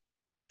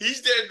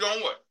 He's there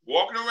doing what?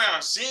 Walking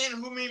around, seeing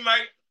whom he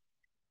might,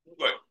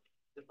 what?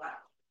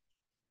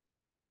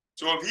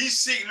 So if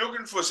he's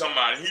looking for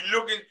somebody,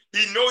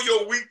 he know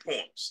your weak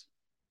points.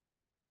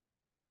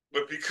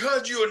 But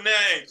because you're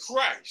now in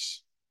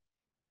Christ,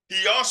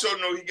 he also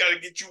know he got to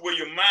get you where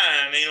your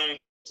mind ain't on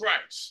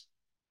Christ.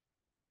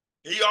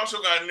 He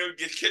also got to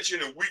catch you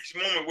in a weak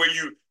moment where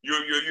you're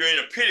in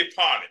a pity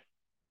party,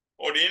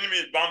 or the enemy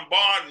is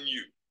bombarding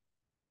you.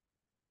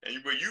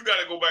 But you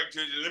got to go back to,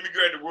 let me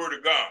grab the word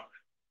of God.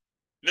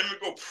 Let me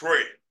go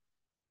pray.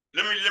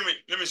 Let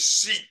me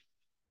seek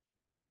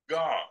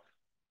God.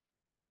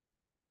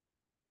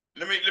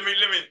 Let me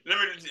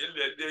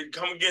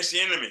come against the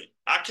enemy.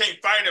 I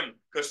can't fight him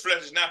because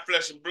flesh is not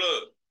flesh and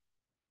blood.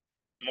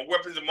 My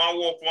weapons of my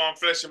warfare aren't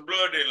flesh and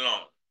blood any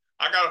longer.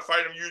 I got to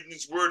fight him using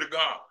this word of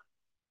God.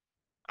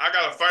 I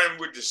got to fight him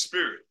with the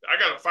Spirit. I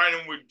got to fight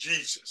him with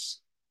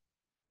Jesus.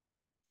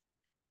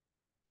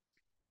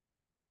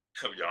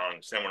 Y'all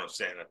understand what I'm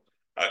saying?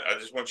 I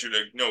just want you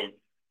to know,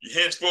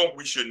 henceforth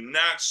we should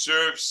not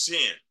serve sin.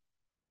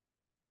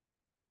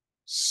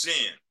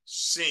 Sin.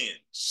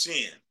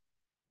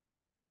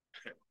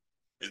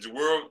 Is the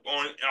world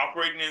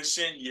operating in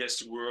sin? Yes,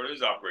 the world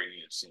is operating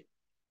in sin.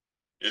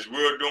 Is the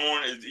world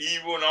doing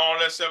evil and all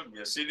that stuff?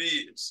 Yes, it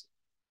is.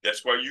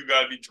 That's why you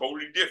got to be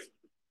totally different.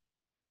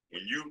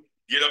 When you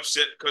get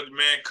upset because the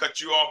man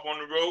cut you off on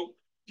the road,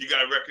 you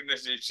got to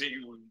recognize and see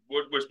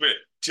what's better.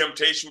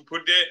 Temptation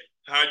put there,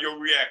 how you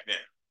react now.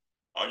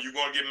 Are you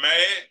going to get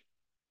mad?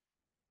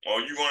 Or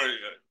are you going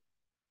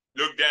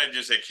to look down and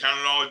just say, count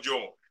it all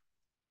joy?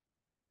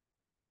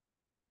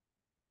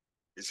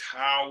 It's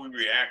how we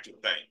react to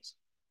things.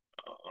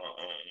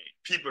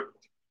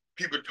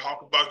 People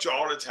talk about you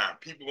all the time.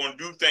 People going to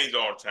do things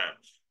all the time.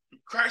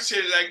 Christ said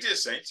it like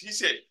this, saints. He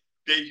said,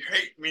 they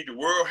hate me, the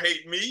world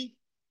hate me,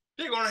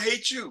 they're going to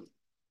hate you.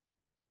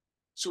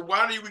 So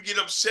why do we get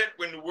upset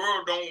when the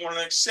world don't want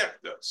to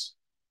accept us?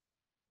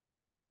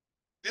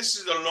 This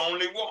is a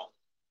lonely walk,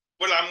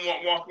 but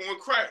I'm walking with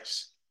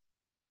Christ.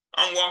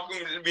 I'm walking,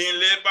 being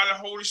led by the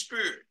Holy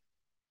Spirit.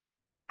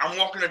 I'm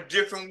walking a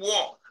different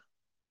walk.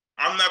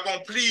 I'm not going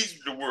to please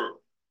the world.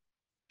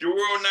 The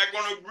world not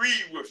going to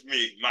agree with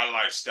me, my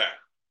lifestyle,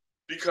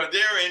 because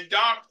they're in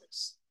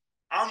darkness.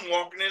 I'm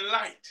walking in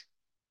light.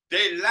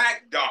 They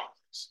lack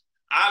darkness.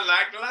 I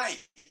lack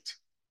light.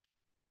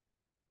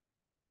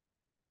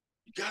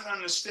 You got to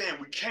understand,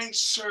 we can't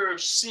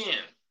serve sin.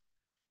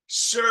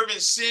 Serving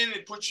sin,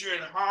 it puts you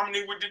in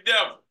harmony with the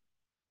devil.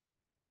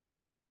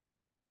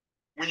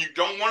 When you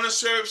don't want to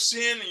serve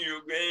sin and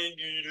you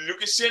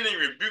look at sin and you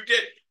rebuke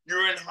it,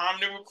 you're in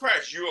harmony with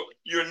Christ.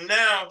 You're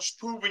now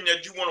proving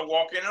that you want to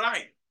walk in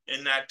light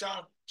and not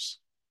darkness.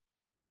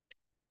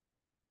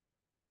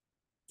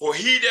 For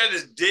he that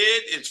is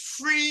dead is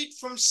freed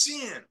from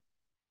sin.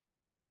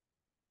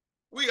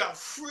 We are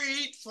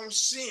freed from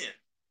sin.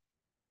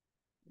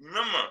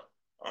 Remember,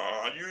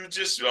 I use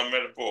this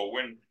metaphor.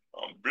 When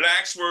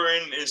blacks were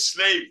in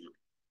slavery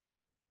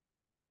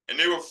and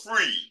they were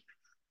free,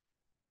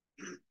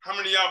 how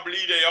many of y'all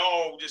believe they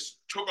all just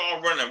took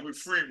off running? We're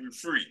free, we're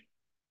free.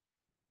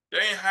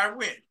 That ain't how it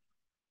went.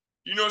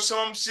 You know,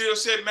 some still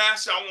said,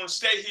 Master, I want to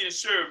stay here and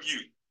serve you.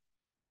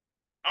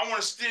 I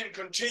want to still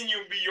continue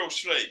to be your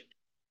slave.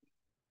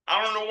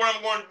 I don't know what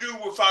I'm going to do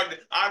without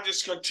it. I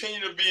just continue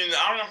to be in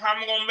I don't know how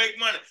I'm going to make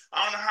money.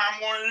 I don't know how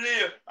I'm going to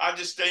live. I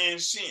just stay in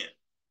sin.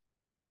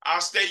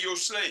 I'll stay your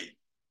slave.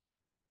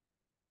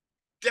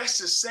 That's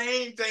the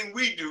same thing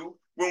we do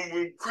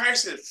when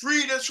Christ has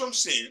freed us from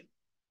sin.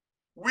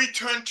 We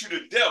turn to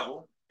the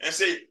devil and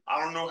say,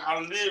 I don't know how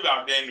to live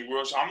out there in the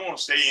world, so I'm going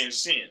to stay in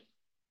sin.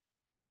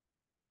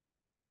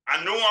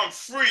 I know I'm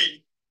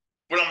free,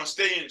 but I'm going to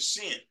stay in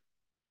sin.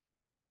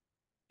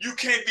 You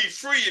can't be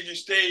free if you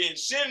stay in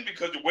sin,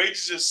 because the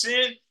wages of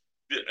sin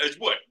is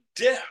what?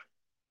 Death.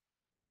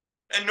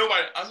 And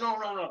nobody,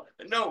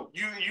 no.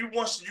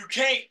 You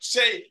can't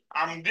say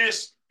I'm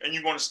this and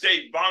you're going to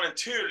stay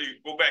voluntarily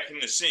go back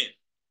into sin.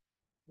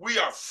 We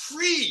are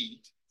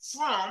freed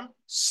from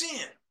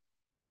sin.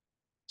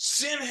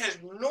 Sin has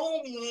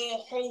no more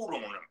hold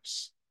on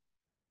us.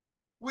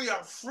 We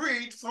are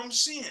freed from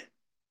sin.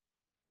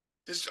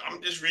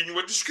 I'm just reading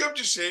what the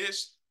scripture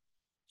says.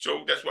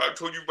 So that's why I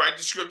told you write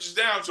the scriptures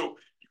down. So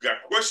you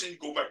got questions,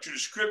 go back to the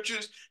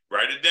scriptures,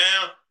 write it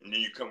down, and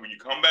then when you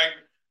come back,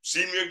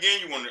 see me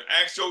again, you want to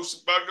ask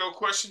those about your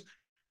question,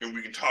 and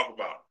we can talk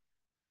about it.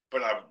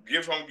 But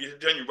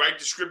you write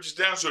the scriptures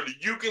down so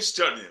that you can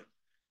study them.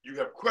 You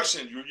have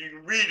questions, you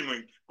can read them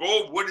and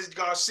go over what is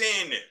God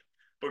saying there.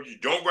 But you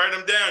don't write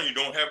them down, you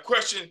don't have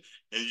questions,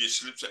 and you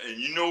slip, and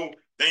you know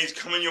things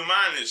come in your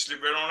mind and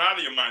slip right on out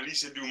of your mind. At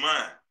least it do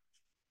mine.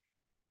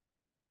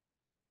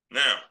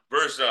 Now,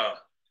 verse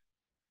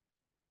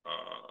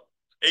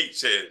 8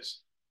 says,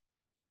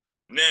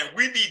 now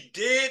we be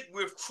dead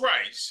with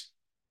Christ,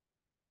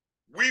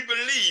 we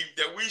believe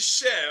that we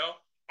shall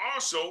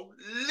also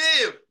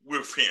live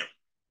with him.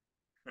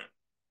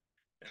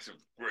 That's a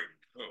great,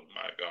 oh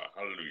my God,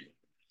 hallelujah.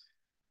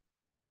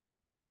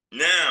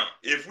 Now,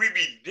 if we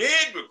be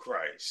dead with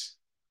Christ,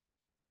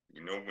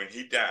 you know, when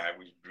he died,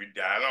 we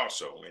died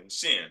also in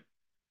sin.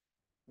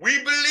 We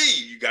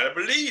believe, you got to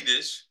believe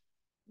this,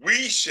 we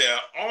shall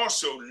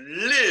also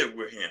live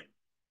with him.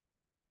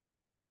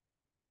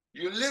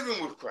 You're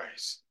living with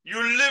Christ.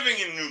 You're living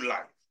in new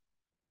life.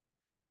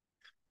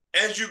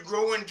 As you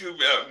grow into,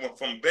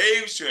 from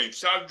babes to you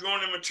start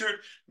growing in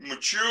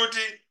maturity,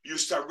 you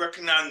start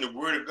recognizing the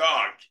word of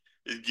God.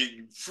 It gives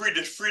you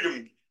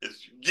freedom. It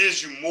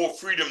gives you more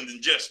freedom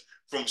than just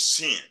from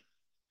sin.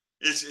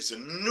 It's a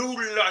new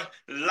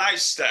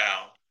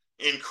lifestyle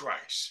in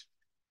Christ.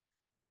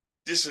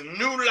 It's a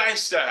new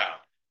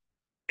lifestyle.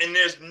 And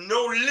there's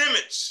no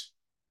limits.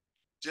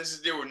 Just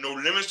as there were no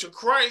limits to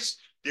Christ,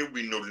 there will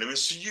be no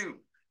limits to you.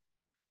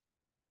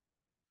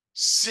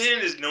 Sin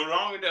is no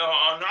longer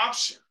an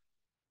option.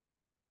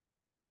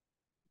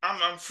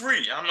 I'm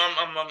free.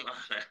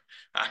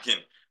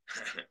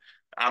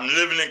 I'm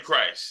living in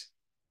Christ.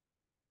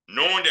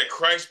 Knowing that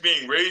Christ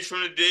being raised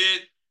from the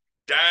dead,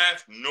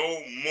 dieth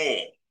no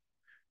more.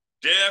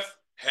 Death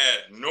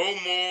has no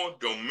more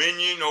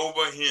dominion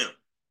over him.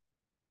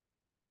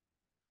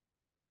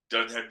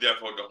 Doesn't have death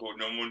hold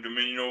no more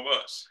dominion over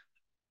us.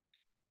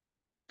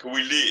 Can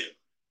we live?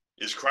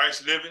 Is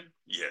Christ living?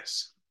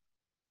 Yes.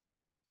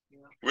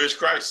 Yeah. Where's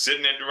Christ?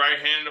 Sitting at the right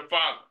hand of the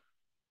Father.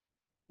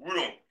 We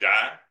don't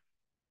die.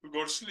 We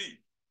go to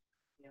sleep.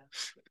 Yeah.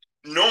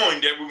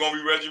 Knowing that we're going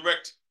to be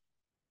resurrected.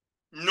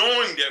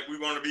 Knowing that we're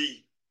going to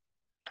be,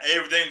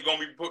 everything's going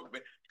to be put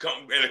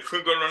in a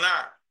twinkle of an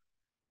eye.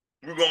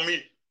 We're going to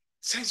meet.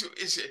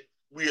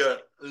 We are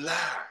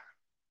alive.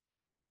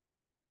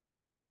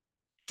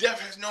 Death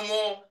has no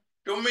more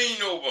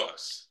dominion over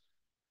us.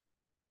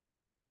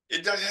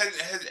 It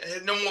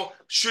has no more,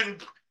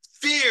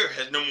 fear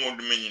has no more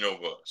dominion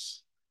over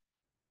us.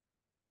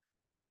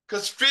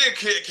 Because fear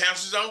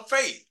cancels out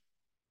faith.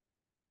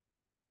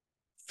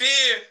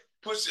 Fear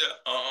puts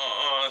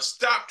a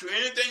stop to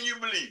anything you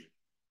believe.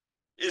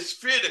 It's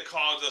fear that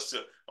causes us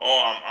to,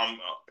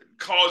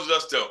 causes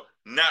us to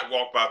not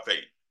walk by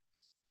faith.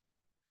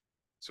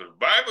 So the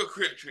Bible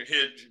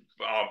here,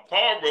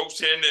 Paul wrote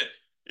saying that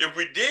if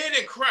we dead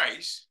in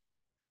Christ,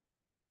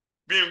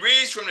 being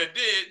raised from the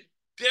dead,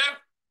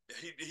 death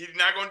he's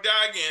not going to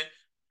die again.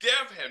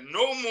 Death has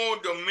no more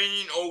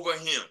dominion over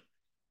him.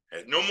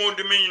 Has no more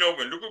dominion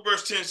over him. Look what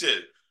verse 10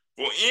 says.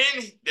 For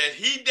in that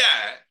he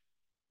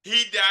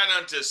died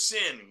unto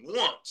sin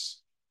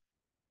once.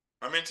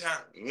 How many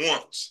times?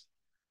 Once.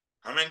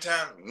 How many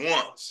times?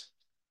 Once.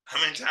 How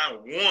many times?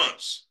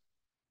 Once.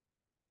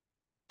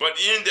 But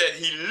in that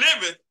he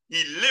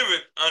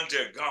liveth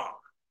unto God.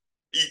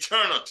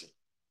 Eternity.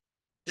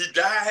 He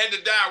had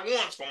to die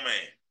once for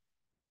man.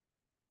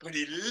 But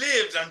he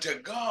lives unto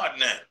God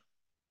now.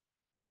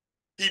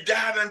 He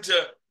died unto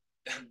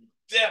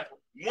death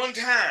one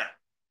time.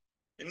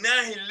 And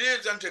now he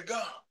lives unto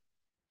God.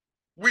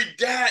 We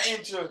die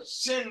into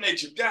sin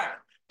nature, die.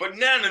 But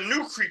now the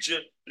new creature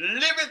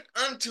liveth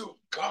unto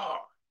God.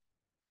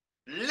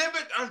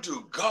 Liveth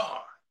unto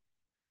God.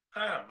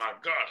 Oh my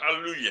God,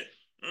 hallelujah.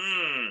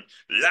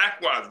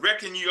 Likewise,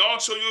 reckon ye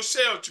also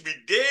yourselves to be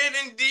dead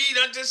indeed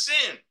unto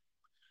sin,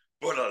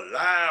 but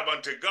alive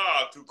unto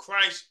God through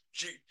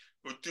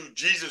through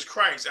Jesus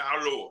Christ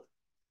our Lord.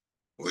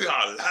 We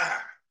are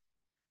alive.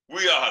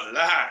 We are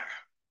alive.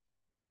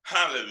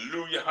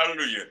 Hallelujah,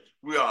 hallelujah.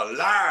 We are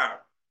alive,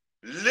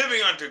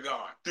 living unto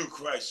God through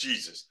Christ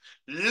Jesus,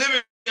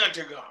 living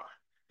unto God,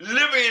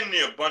 living in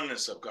the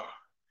abundance of God,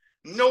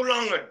 no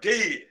longer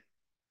dead,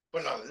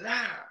 but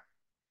alive,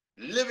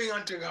 living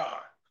unto God.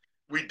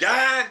 We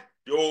died,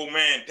 the old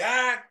man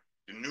died,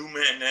 the new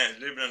man now is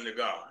living unto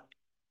God.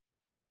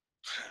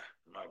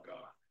 My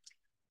God.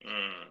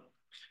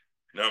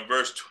 Now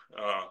verse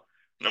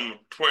number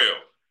 12.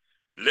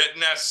 Let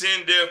not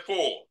sin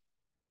therefore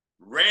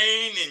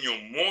reign in your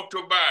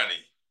mortal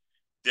body,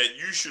 that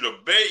you should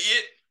obey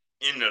it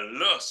in the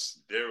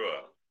lust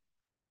thereof.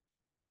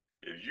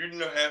 If you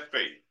don't have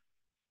faith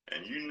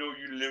and you know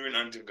you're living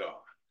unto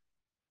God,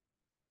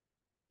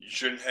 you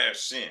shouldn't have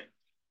sin.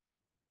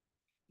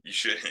 You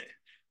shouldn't.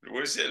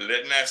 What is it?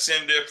 Let not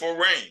sin therefore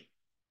reign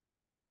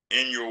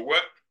in your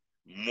what?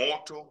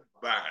 Mortal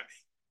body.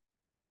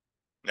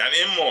 Not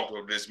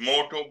immortal, this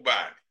mortal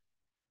body.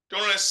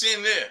 Don't let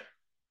sin there.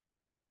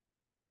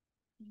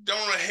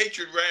 Don't let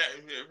hatred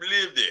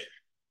live there.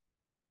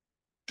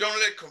 Don't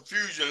let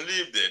confusion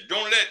live there.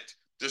 Don't let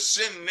the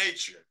sin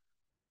nature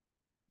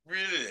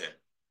really there.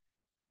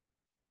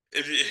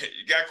 If you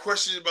got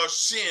questions about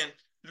sin,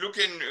 look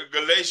in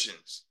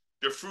Galatians,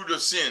 the fruit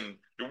of sin,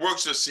 the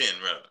works of sin,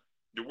 rather,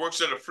 the works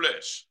of the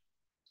flesh.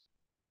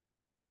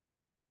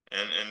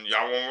 And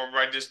y'all want to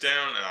write this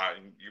down?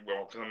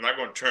 I'm not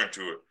going to turn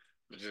to it.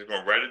 I'm just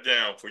going to write it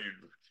down for you.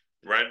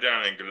 Write it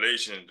down in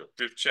Galatians,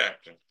 the 5th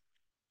chapter.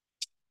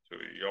 So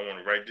y'all want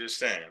to write this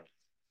down.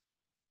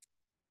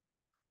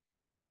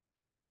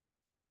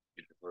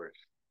 Get the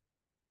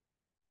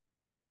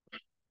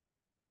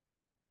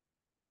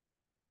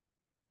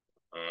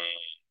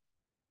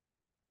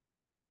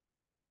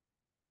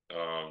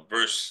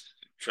verse.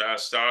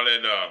 Start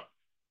at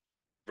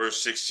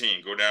verse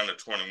 16, go down to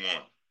 21.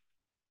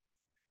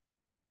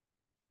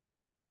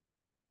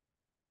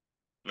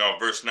 No,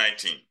 verse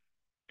 19,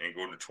 and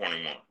go to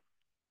 21.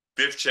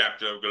 5th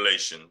chapter of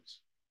Galatians.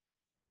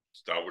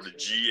 Start with a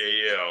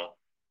G-A-L.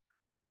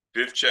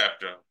 5th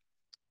chapter,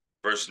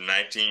 verse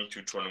 19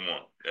 to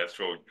 21. That's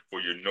for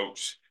your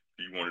notes.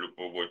 You want to look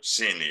for what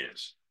sin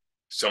is.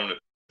 Some of the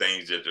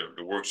things that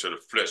the works of the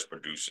flesh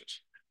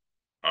produces.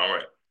 All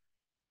right.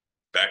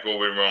 Back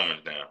over in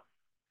Romans now.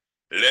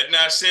 Let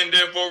not sin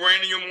therefore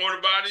reign in your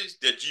mortal bodies,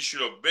 that ye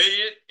should obey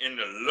it in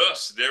the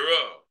lust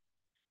thereof.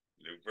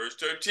 Verse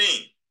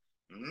 13.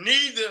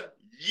 Neither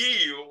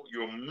yield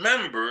your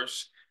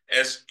members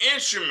as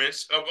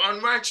instruments of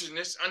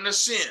unrighteousness unto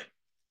sin,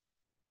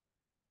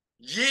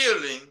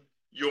 yielding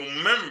your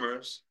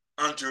members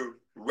unto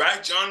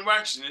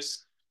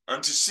unrighteousness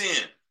unto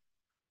sin.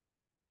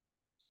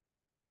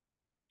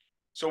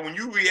 So when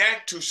you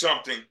react to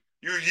something,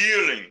 you're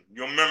yielding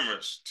your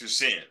members to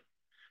sin.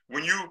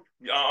 When you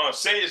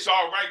say it's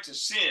all right to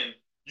sin,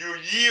 you're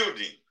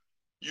yielding.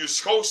 You're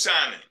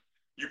co-signing.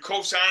 You're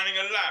co-signing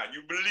a lie.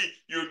 You believe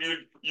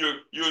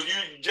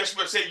you just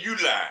about to say you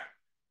lie.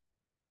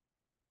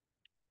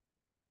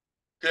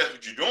 That's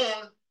what you're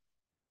doing.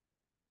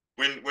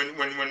 When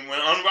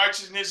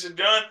unrighteousness is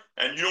done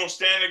and you don't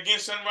stand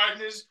against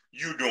unrighteousness,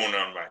 you're doing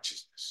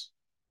unrighteousness.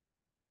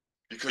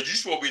 Because you're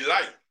supposed to be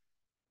light.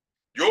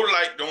 Your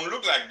light don't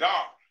look like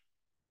dark.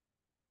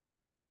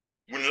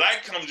 When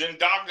light comes in,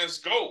 darkness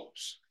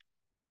goes.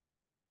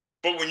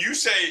 But when you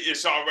say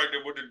it's all right,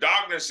 that what the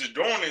darkness is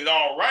doing is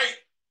all right,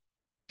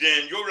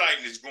 then your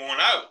light is going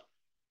out.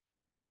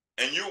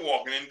 And you're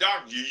walking in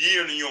darkness. You're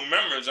yielding your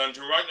members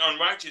unto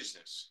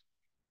unrighteousness.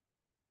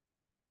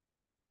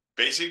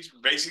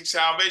 Basic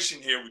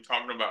salvation here we're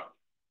talking about.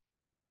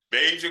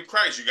 Babes in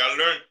Christ, you got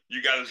to learn,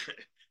 you got to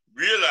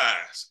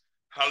realize,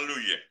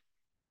 hallelujah,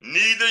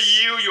 neither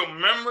yield your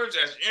members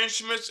as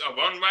instruments of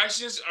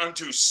unrighteousness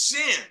unto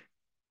sin,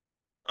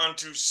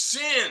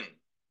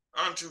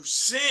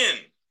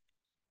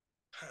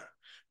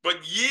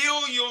 but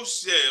yield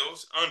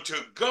yourselves unto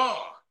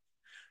God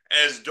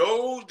as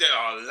those that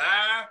are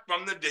alive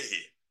from the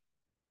dead.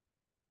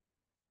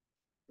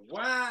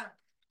 Why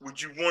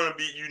would you want to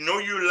be, you know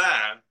you're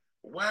alive,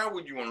 why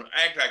would you want to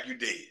act like you're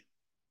dead?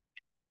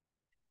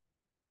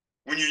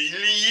 When you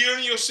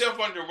yield yourself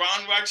unto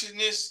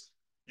unrighteousness,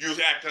 you're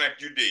acting like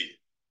you're dead.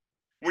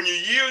 When you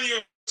yield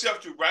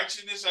yourself to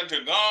righteousness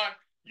unto God,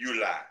 you're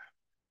alive.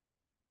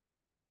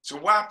 So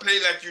why play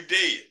like you're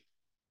dead?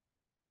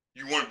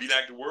 You want to be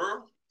like the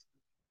world?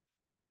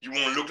 You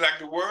want to look like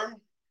the world?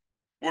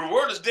 Well, the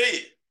world is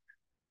dead.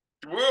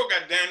 The world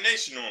got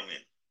damnation on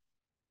it.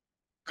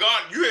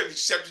 God, you have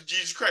accepted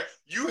Jesus Christ.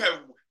 You have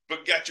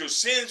got your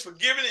sins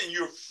forgiven and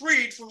you're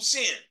freed from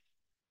sin.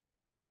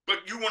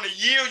 But you want to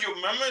yield your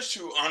members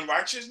to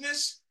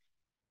unrighteousness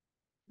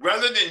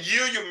rather than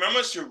yield your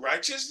members to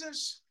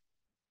righteousness?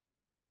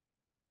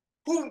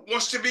 Who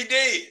wants to be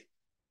dead?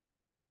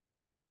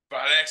 If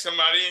I ask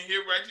somebody in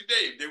here right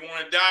today, if they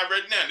want to die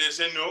right now, they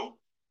say no.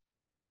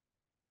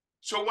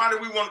 So why do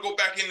we want to go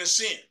back into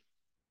sin?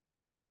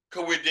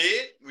 Because we're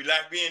dead? We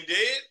like being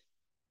dead?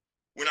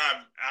 When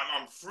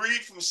I'm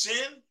freed from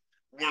sin?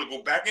 We want to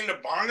go back into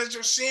bondage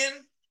of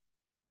sin?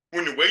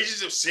 When the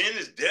wages of sin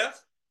is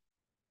death?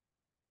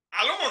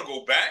 I don't want to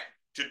go back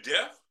to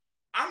death.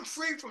 I'm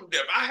free from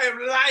death. I have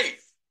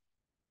life.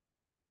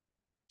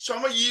 So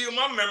I'm going to yield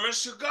my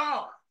members to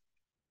God.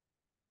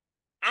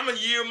 I'm going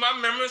to yield my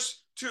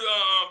members to,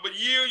 but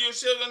yield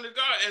yourselves unto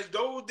God as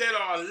those that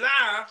are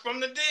alive from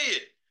the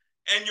dead,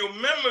 and your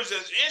members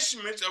as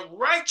instruments of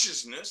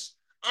righteousness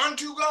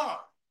unto God.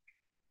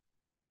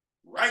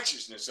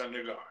 Righteousness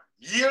unto God.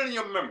 Yielding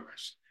your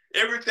members.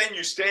 Everything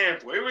you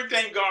stand for,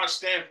 everything God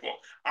stands for,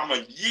 I'm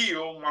going to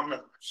yield my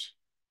members.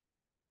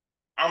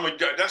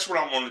 That's what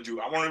I want to do.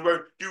 I want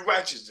to do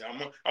righteousness.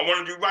 I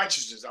want to do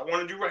righteousness. I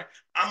want to do right.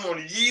 I'm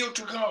going to yield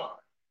to God.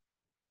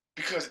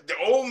 Because the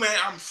old man,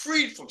 I'm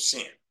freed from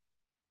sin.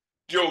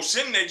 The old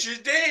sin nature is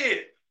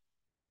dead.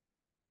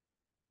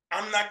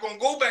 I'm not going to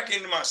go back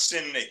into my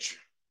sin nature.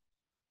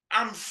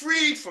 I'm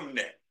freed from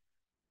that.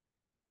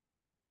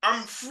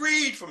 I'm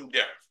freed from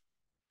death.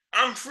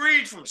 I'm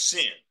freed from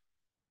sin.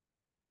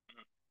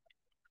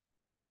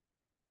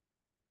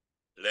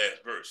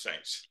 Last verse,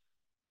 saints.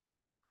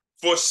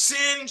 For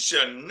sin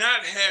shall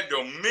not have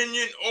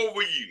dominion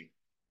over you,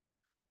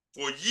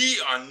 for ye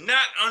are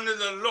not under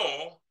the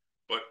law,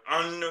 but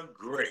under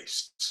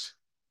grace.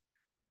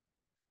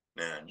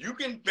 Now, you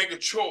can make a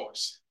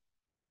choice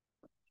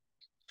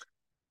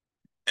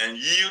and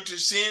yield to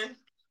sin,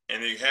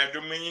 and they have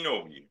dominion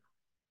over you.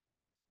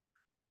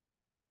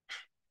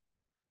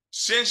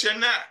 Sin shall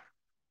not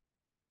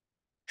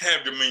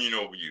have dominion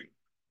over you.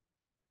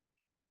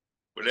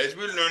 But as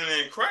we're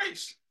learning in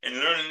Christ and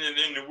learning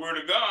it in the Word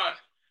of God,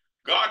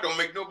 God don't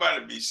make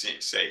nobody be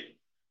saved.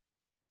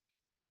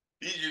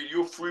 These are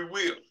your free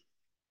will.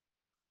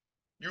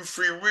 You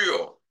free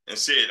will and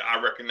said,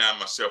 I recognize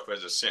myself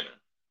as a sinner.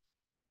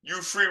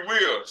 You free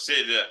will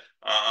said that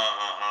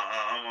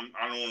I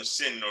don't want to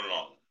sin no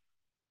longer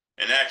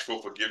and ask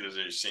for forgiveness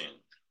of your sin.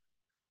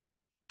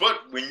 But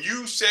when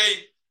you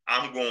say,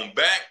 I'm going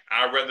back,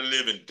 I'd rather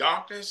live in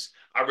darkness,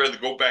 I'd rather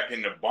go back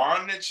into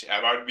bondage,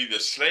 I'd rather be the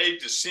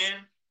slave to sin,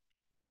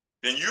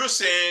 then you're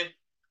saying,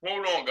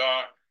 hold on,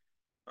 God,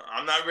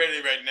 I'm not ready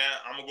right now,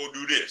 I'm going to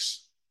go do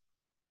this.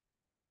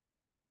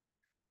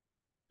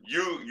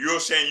 You're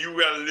saying you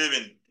rather live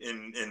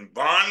in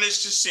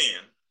bondage to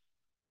sin,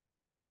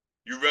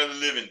 you rather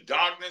live in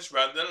darkness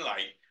rather than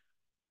light.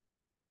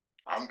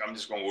 I'm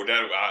just going to go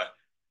that way.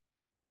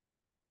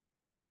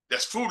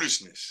 That's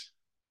foolishness.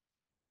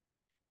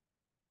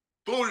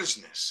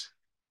 Foolishness.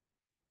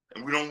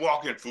 And we don't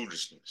walk in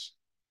foolishness.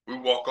 We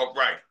walk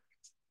upright.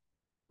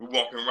 We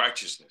walk in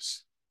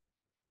righteousness.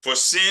 For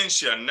sin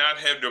shall not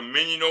have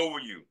dominion over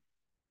you.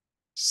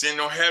 Sin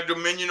don't have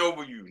dominion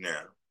over you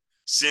now.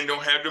 Sin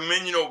don't have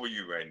dominion over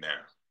you right now.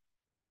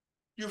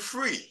 You're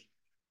free.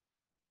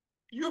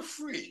 You're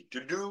free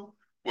to do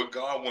what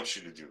God wants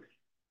you to do.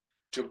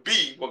 To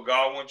be what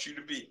God wants you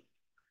to be.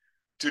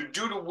 To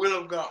do the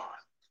will of God.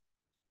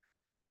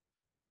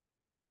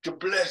 To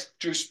bless,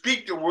 to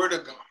speak the word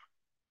of God.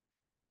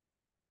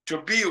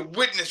 To be a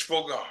witness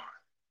for God.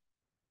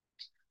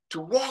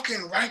 To walk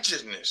in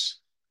righteousness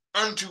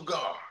unto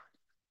God.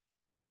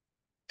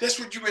 That's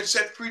what you've been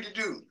set free to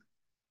do.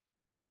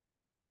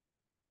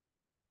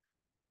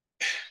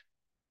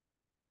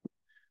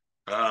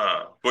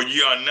 For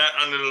ye are not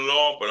under the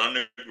law, but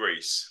under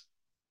grace.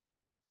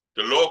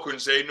 The law couldn't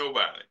save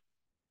nobody.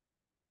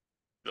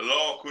 The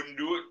law couldn't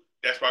do it.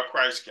 That's why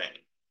Christ came.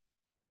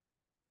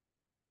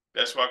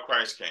 That's why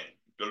Christ came.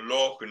 The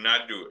law could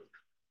not do it.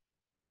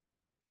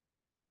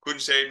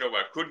 Couldn't save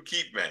nobody. Couldn't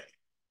keep man.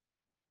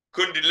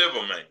 Couldn't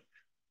deliver man.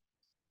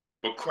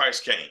 But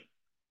Christ came.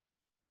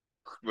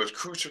 Was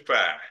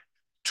crucified.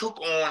 Took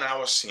on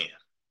our sin.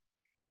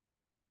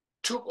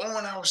 Took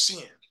on our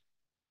sin.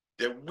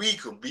 That we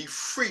could be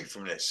free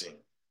from that sin.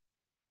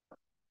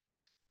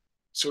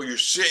 So your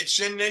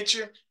sin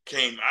nature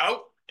came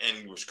out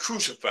and was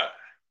crucified.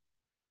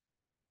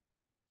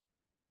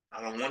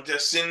 I don't want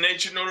that sin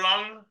nature no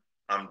longer.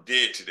 I'm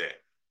dead to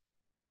that.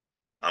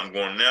 I'm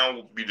going to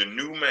now be the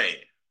new man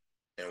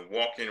and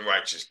walk in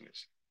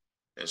righteousness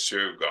and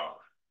serve God.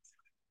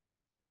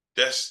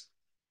 That's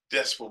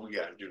what we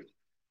got to do.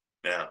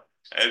 Now,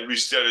 as we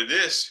study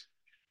this,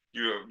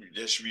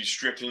 that should be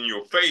strengthening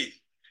your faith.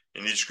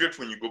 And these scriptures,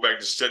 when you go back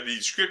to study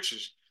these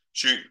scriptures,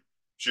 should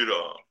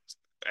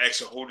ask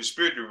the Holy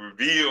Spirit to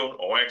reveal,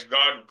 or ask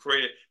God to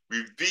pray,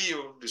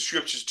 reveal the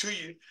scriptures to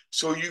you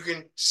so you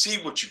can see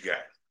what you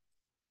got.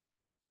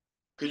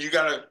 Because you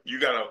got a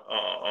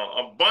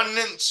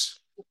abundance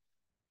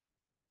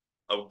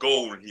of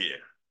gold here,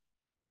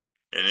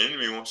 and the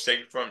enemy wants to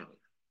take it from you.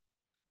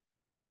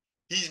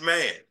 He's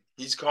mad.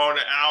 He's called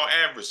our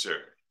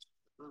adversary,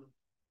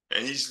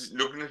 and he's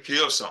looking to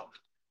kill something.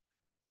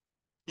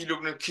 He's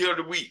looking to kill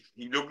the weak.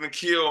 He's looking to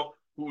kill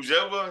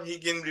whoever he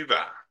can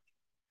devour.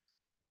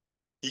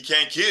 He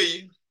can't kill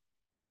you.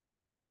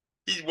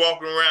 He's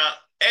walking around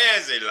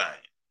as a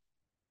lion,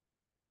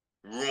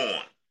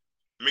 roaring,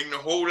 making a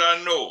whole lot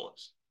of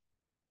noise,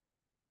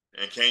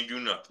 and can't do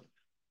nothing.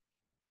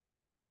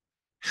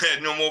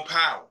 Has no more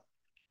power.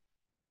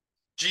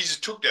 Jesus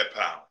took that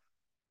power.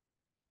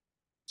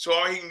 So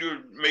all he can do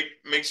is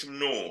make some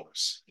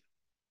noise.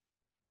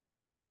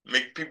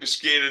 Make people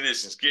scared of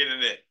this and scared of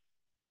that.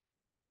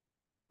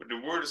 But the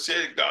word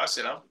says, God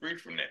said, I'm free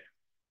from that.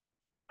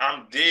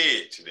 I'm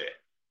dead to that.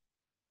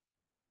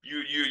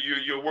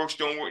 Your works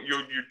don't work,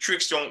 your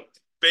tricks don't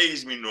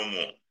faze me no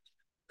more.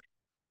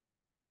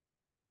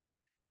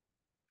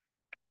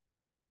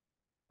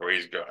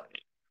 Praise God.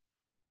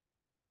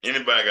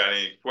 Anybody got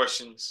any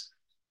questions?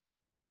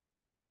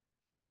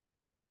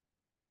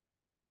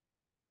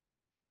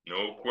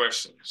 No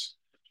questions.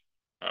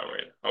 All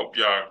right. Hope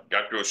y'all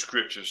got those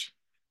scriptures.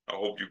 I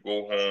hope you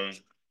go home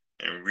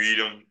and read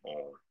them,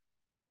 or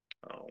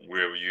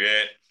wherever you're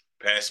at,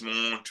 pass them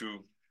on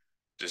to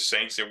the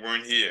saints that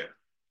weren't here.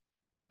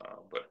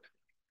 But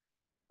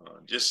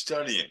just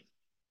study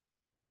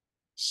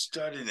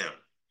them,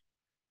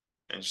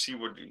 and see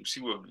what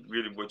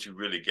you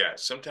really got.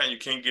 Sometimes you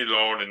can't get it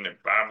all in the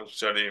Bible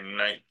study at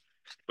night,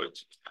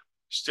 but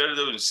study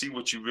those and see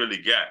what you really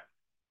got.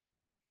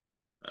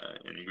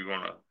 And we're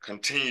gonna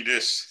continue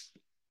this,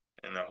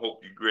 and I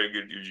hope you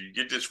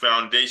get this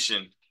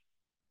foundation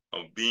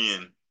of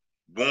being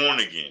born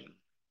again.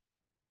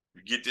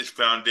 You get this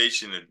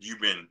foundation that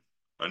you've been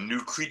a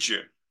new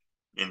creature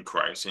in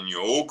Christ, and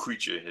your old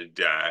creature has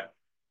died.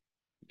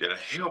 That'll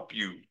help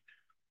you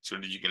so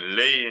that you can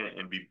lay in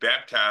and be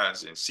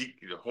baptized and seek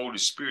the Holy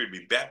Spirit,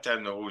 be baptized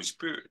in the Holy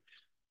Spirit.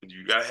 But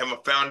you got to have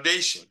a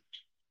foundation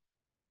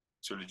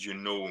so that you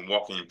know and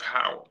walk in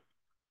power.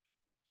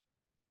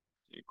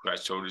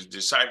 Christ told his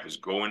disciples,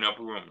 go in the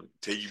upper room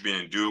until you've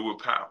been endued with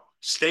power.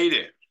 Stay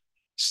there.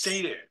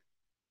 Stay there.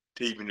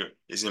 Till you've been.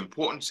 It's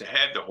important to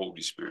have the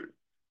Holy Spirit.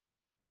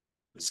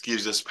 This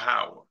gives us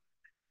power.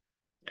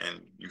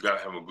 And you got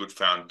to have a good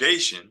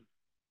foundation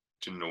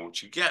to know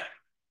what you got.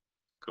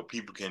 Because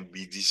people can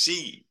be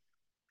deceived.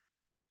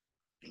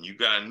 And you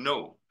got to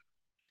know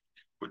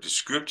what the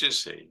scriptures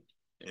say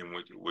and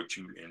what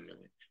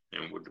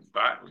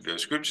the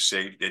scriptures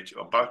say that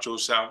about your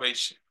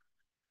salvation.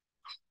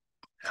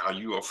 How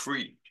you are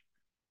free.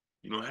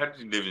 You don't have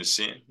to live in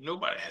sin.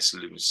 Nobody has to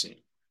live in sin.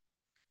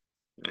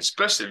 And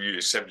especially if you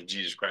accepted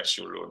Jesus Christ,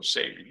 your Lord and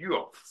Savior, you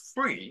are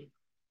free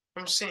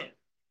from sin.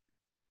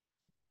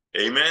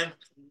 Amen.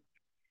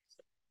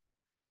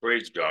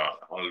 Praise God.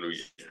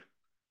 Hallelujah.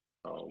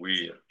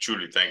 We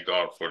truly thank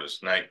God for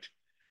this night.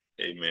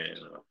 Amen.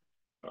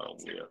 We'll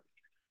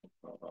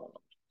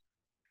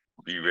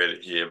be ready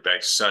here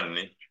back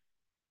Sunday.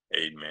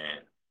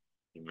 Amen.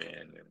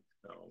 Amen.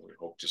 And we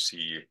hope to see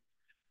you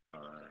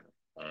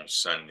on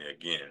Sunday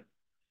again.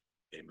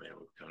 Amen.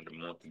 We'll come to the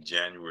month of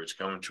January. It's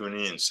coming to an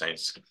end,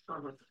 saints.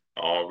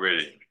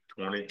 Already,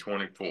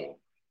 2024.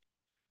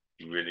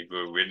 Getting ready to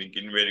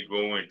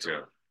go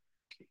into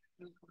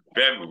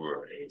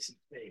February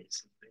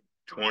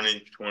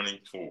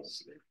 2024.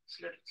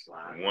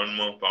 1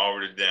 month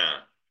already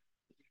down.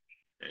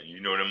 And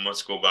you know them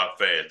months go by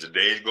fast. The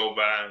days go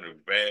by,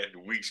 the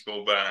weeks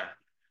go by.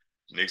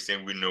 Next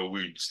thing we know,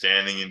 we're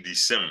standing in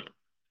December.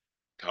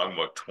 Talking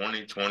about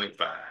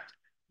 2025.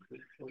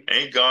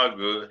 Ain't God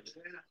good?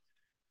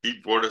 He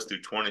brought us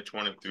through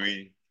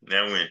 2023.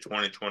 Now we're in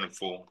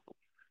 2024.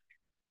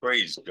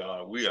 Praise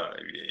God.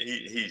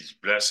 He's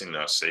blessing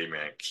us,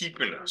 amen.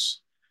 Keeping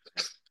us.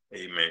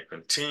 Amen.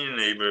 Continuing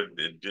able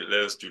to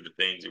let us do the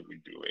things that we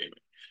do. Amen.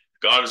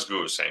 God is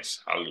good,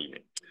 saints. Hallelujah.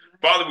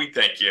 Father, we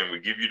thank you and we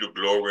give you the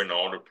glory and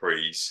all the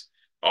praise.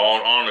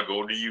 All honor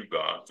go to you,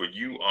 God, for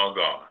you are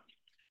God.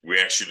 We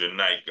ask you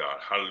tonight, God,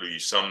 hallelujah,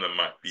 some that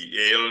might be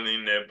ailing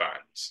in their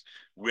bodies.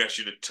 We ask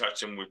you to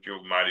touch them with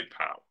your mighty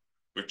power,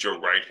 with your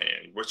right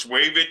hand. Let's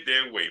wave it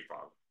their way,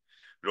 Father.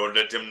 Lord,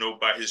 let them know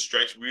by his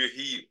stripes we are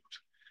healed.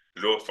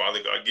 Lord,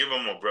 Father God, give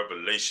them a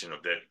revelation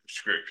of that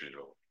scripture,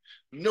 Lord.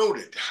 Know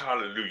that,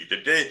 hallelujah,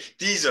 that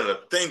these are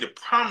the things, the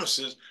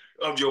promises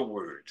of your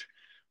word.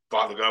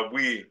 Father God,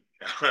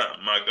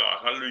 my God,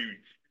 hallelujah,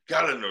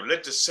 gotta know,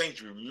 let the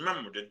saints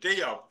remember that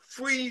they are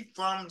free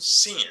from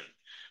sin.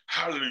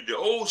 Hallelujah, the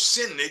old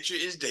sin nature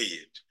is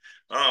dead.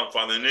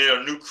 Father, and they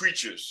are new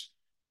creatures.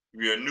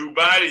 We are new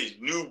bodies,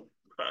 new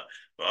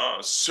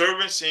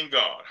servants in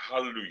God.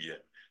 Hallelujah.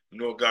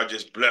 Lord God,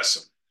 just bless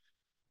them.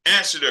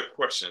 Answer their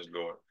questions,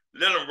 Lord.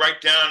 Let them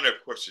write down their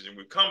questions. And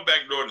we come back,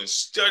 Lord, and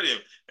study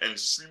them and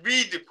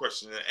read the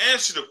questions and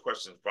answer the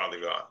questions, Father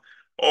God.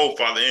 Oh,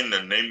 Father, in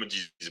the name of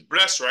Jesus,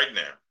 bless right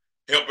now.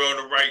 Help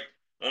Elder Wright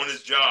on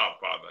his job,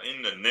 Father.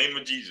 In the name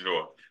of Jesus,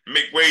 Lord.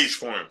 Make ways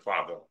for him,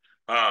 Father.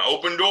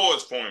 Open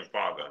doors for him,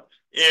 Father.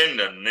 In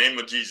the name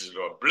of Jesus,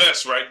 Lord.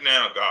 Bless right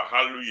now, God.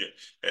 Hallelujah.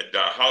 At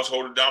the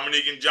household of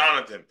Dominique and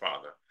Jonathan,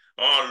 Father.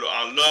 All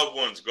our loved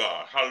ones,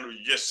 God.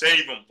 Hallelujah. Just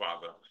save them,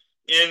 Father.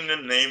 In the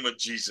name of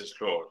Jesus,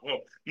 Lord. Oh,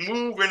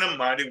 move in a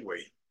mighty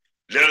way.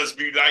 Let us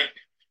be like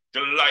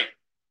the light,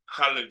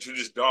 hallelujah, to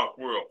this dark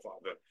world,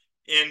 Father.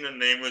 In the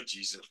name of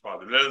Jesus,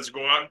 Father. Let us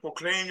go out and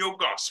proclaim your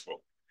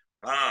gospel.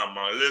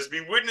 Let's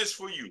be witness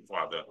for you,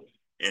 Father.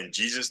 In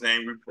Jesus'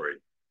 name we pray.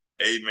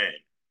 Amen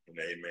and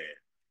amen.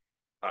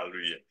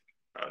 Hallelujah.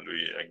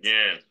 Hallelujah.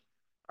 Again,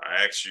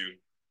 I ask you,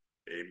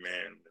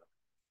 amen,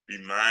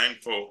 be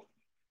mindful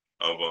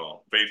of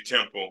Faith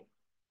Temple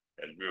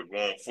as we're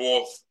going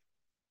forth,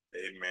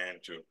 amen,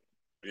 to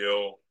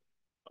build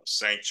a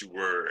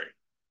sanctuary,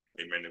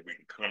 amen, that we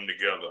can come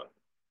together,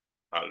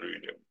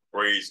 hallelujah,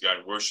 praise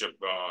God, worship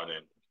God,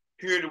 and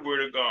hear the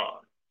word of God,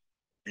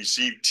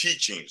 receive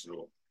teachings,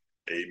 Lord,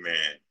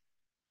 amen,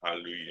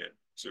 hallelujah,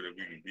 so that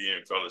we can be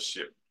in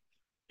fellowship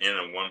in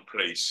one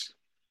place,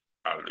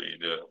 hallelujah.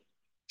 The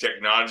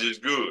technology is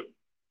good,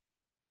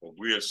 but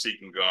we are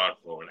seeking God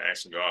for and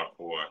asking God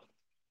for a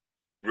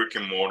brick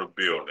and mortar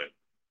building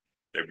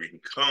that we can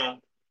come,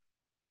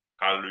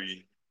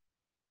 hallelujah,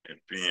 and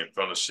be in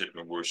fellowship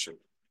and worship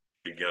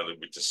together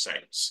with the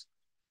saints.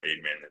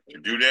 Amen. To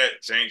do that,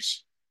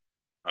 saints,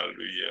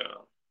 hallelujah,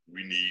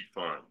 we need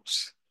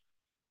funds.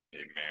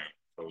 Amen.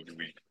 So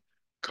we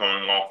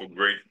coming off a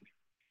great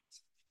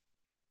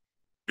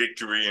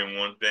victory in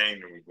one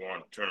thing, and we're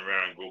going to turn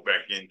around and go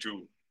back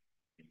into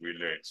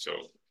relay. So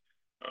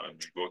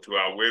go to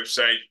our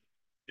website.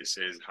 It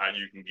says how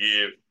you can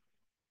give.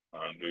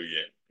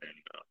 Hallelujah. And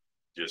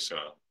just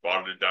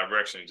follow the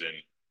directions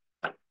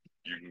and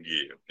you can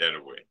give that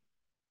away.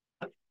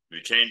 If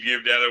you can't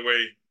give that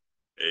away,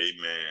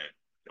 amen.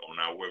 On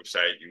our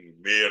website, you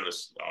can mail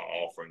us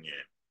our offering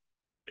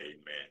in.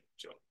 Amen.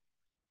 So,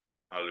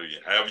 hallelujah.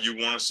 However you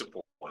want to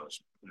support us,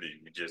 please,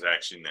 we just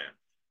ask you now.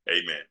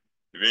 Amen.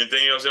 If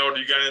anything else, Elder,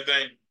 you got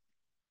anything?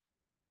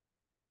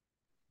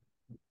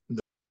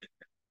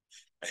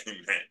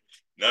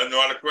 Amen.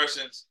 No other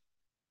questions?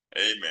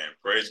 Amen.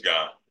 Praise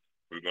God.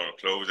 We're going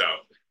to close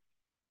out.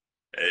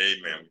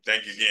 Amen.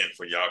 Thank you again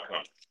for y'all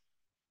coming.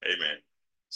 Amen.